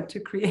about what to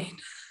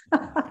create.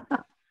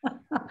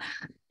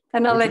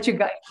 And I'll let you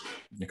guys.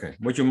 Okay.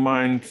 Would you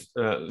mind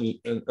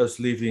us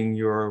leaving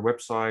your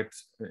website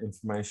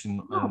information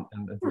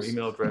and your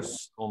email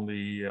address on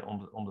the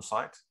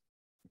site?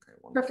 Okay.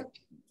 Perfect.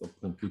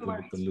 So people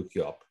can look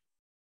you up.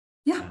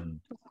 Yeah,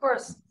 of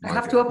course. I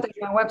have to update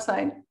my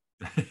website.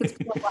 It's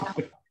been a while.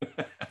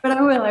 But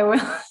I will.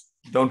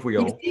 Don't we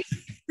all?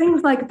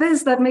 things like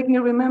this that make me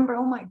remember,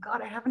 oh my God,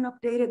 I haven't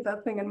updated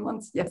that thing in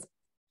months. Yes.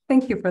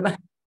 Thank you for that.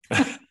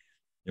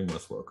 You're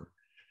most welcome.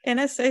 Can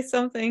I say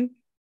something?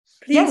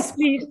 Please, Yes.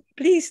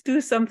 please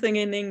do something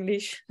in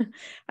English.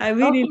 I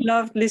really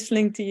loved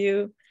listening to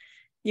you.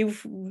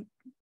 You've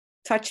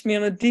touched me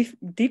on a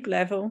deep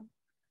level.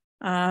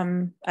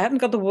 I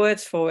haven't got the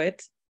words for it,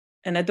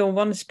 and I don't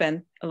want to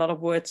spend a lot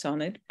of words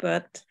on it,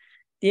 but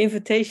the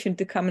invitation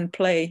to come and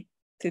play,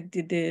 to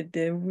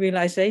the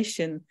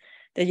realization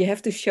that you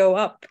have to show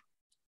up.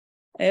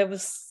 It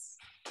was,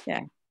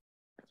 yeah.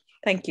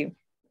 Thank you.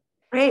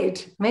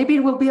 Great. Maybe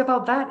it will be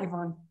about that,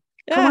 Yvonne.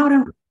 Yeah. Come out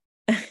and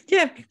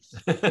Yeah.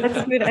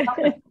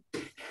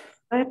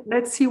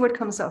 let's see what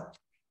comes up.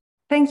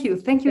 Thank you.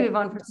 Thank you,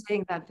 Yvonne, for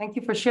saying that. Thank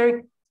you for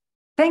sharing.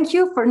 Thank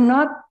you for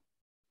not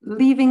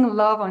leaving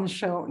love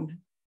unshown.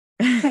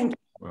 Thank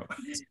you.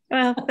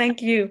 Well,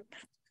 thank you.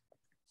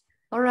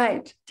 All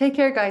right. Take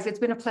care, guys. It's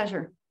been a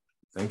pleasure.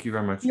 Thank you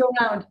very much. See you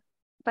around.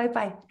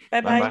 Bye-bye.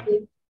 Bye-bye.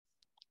 Bye-bye.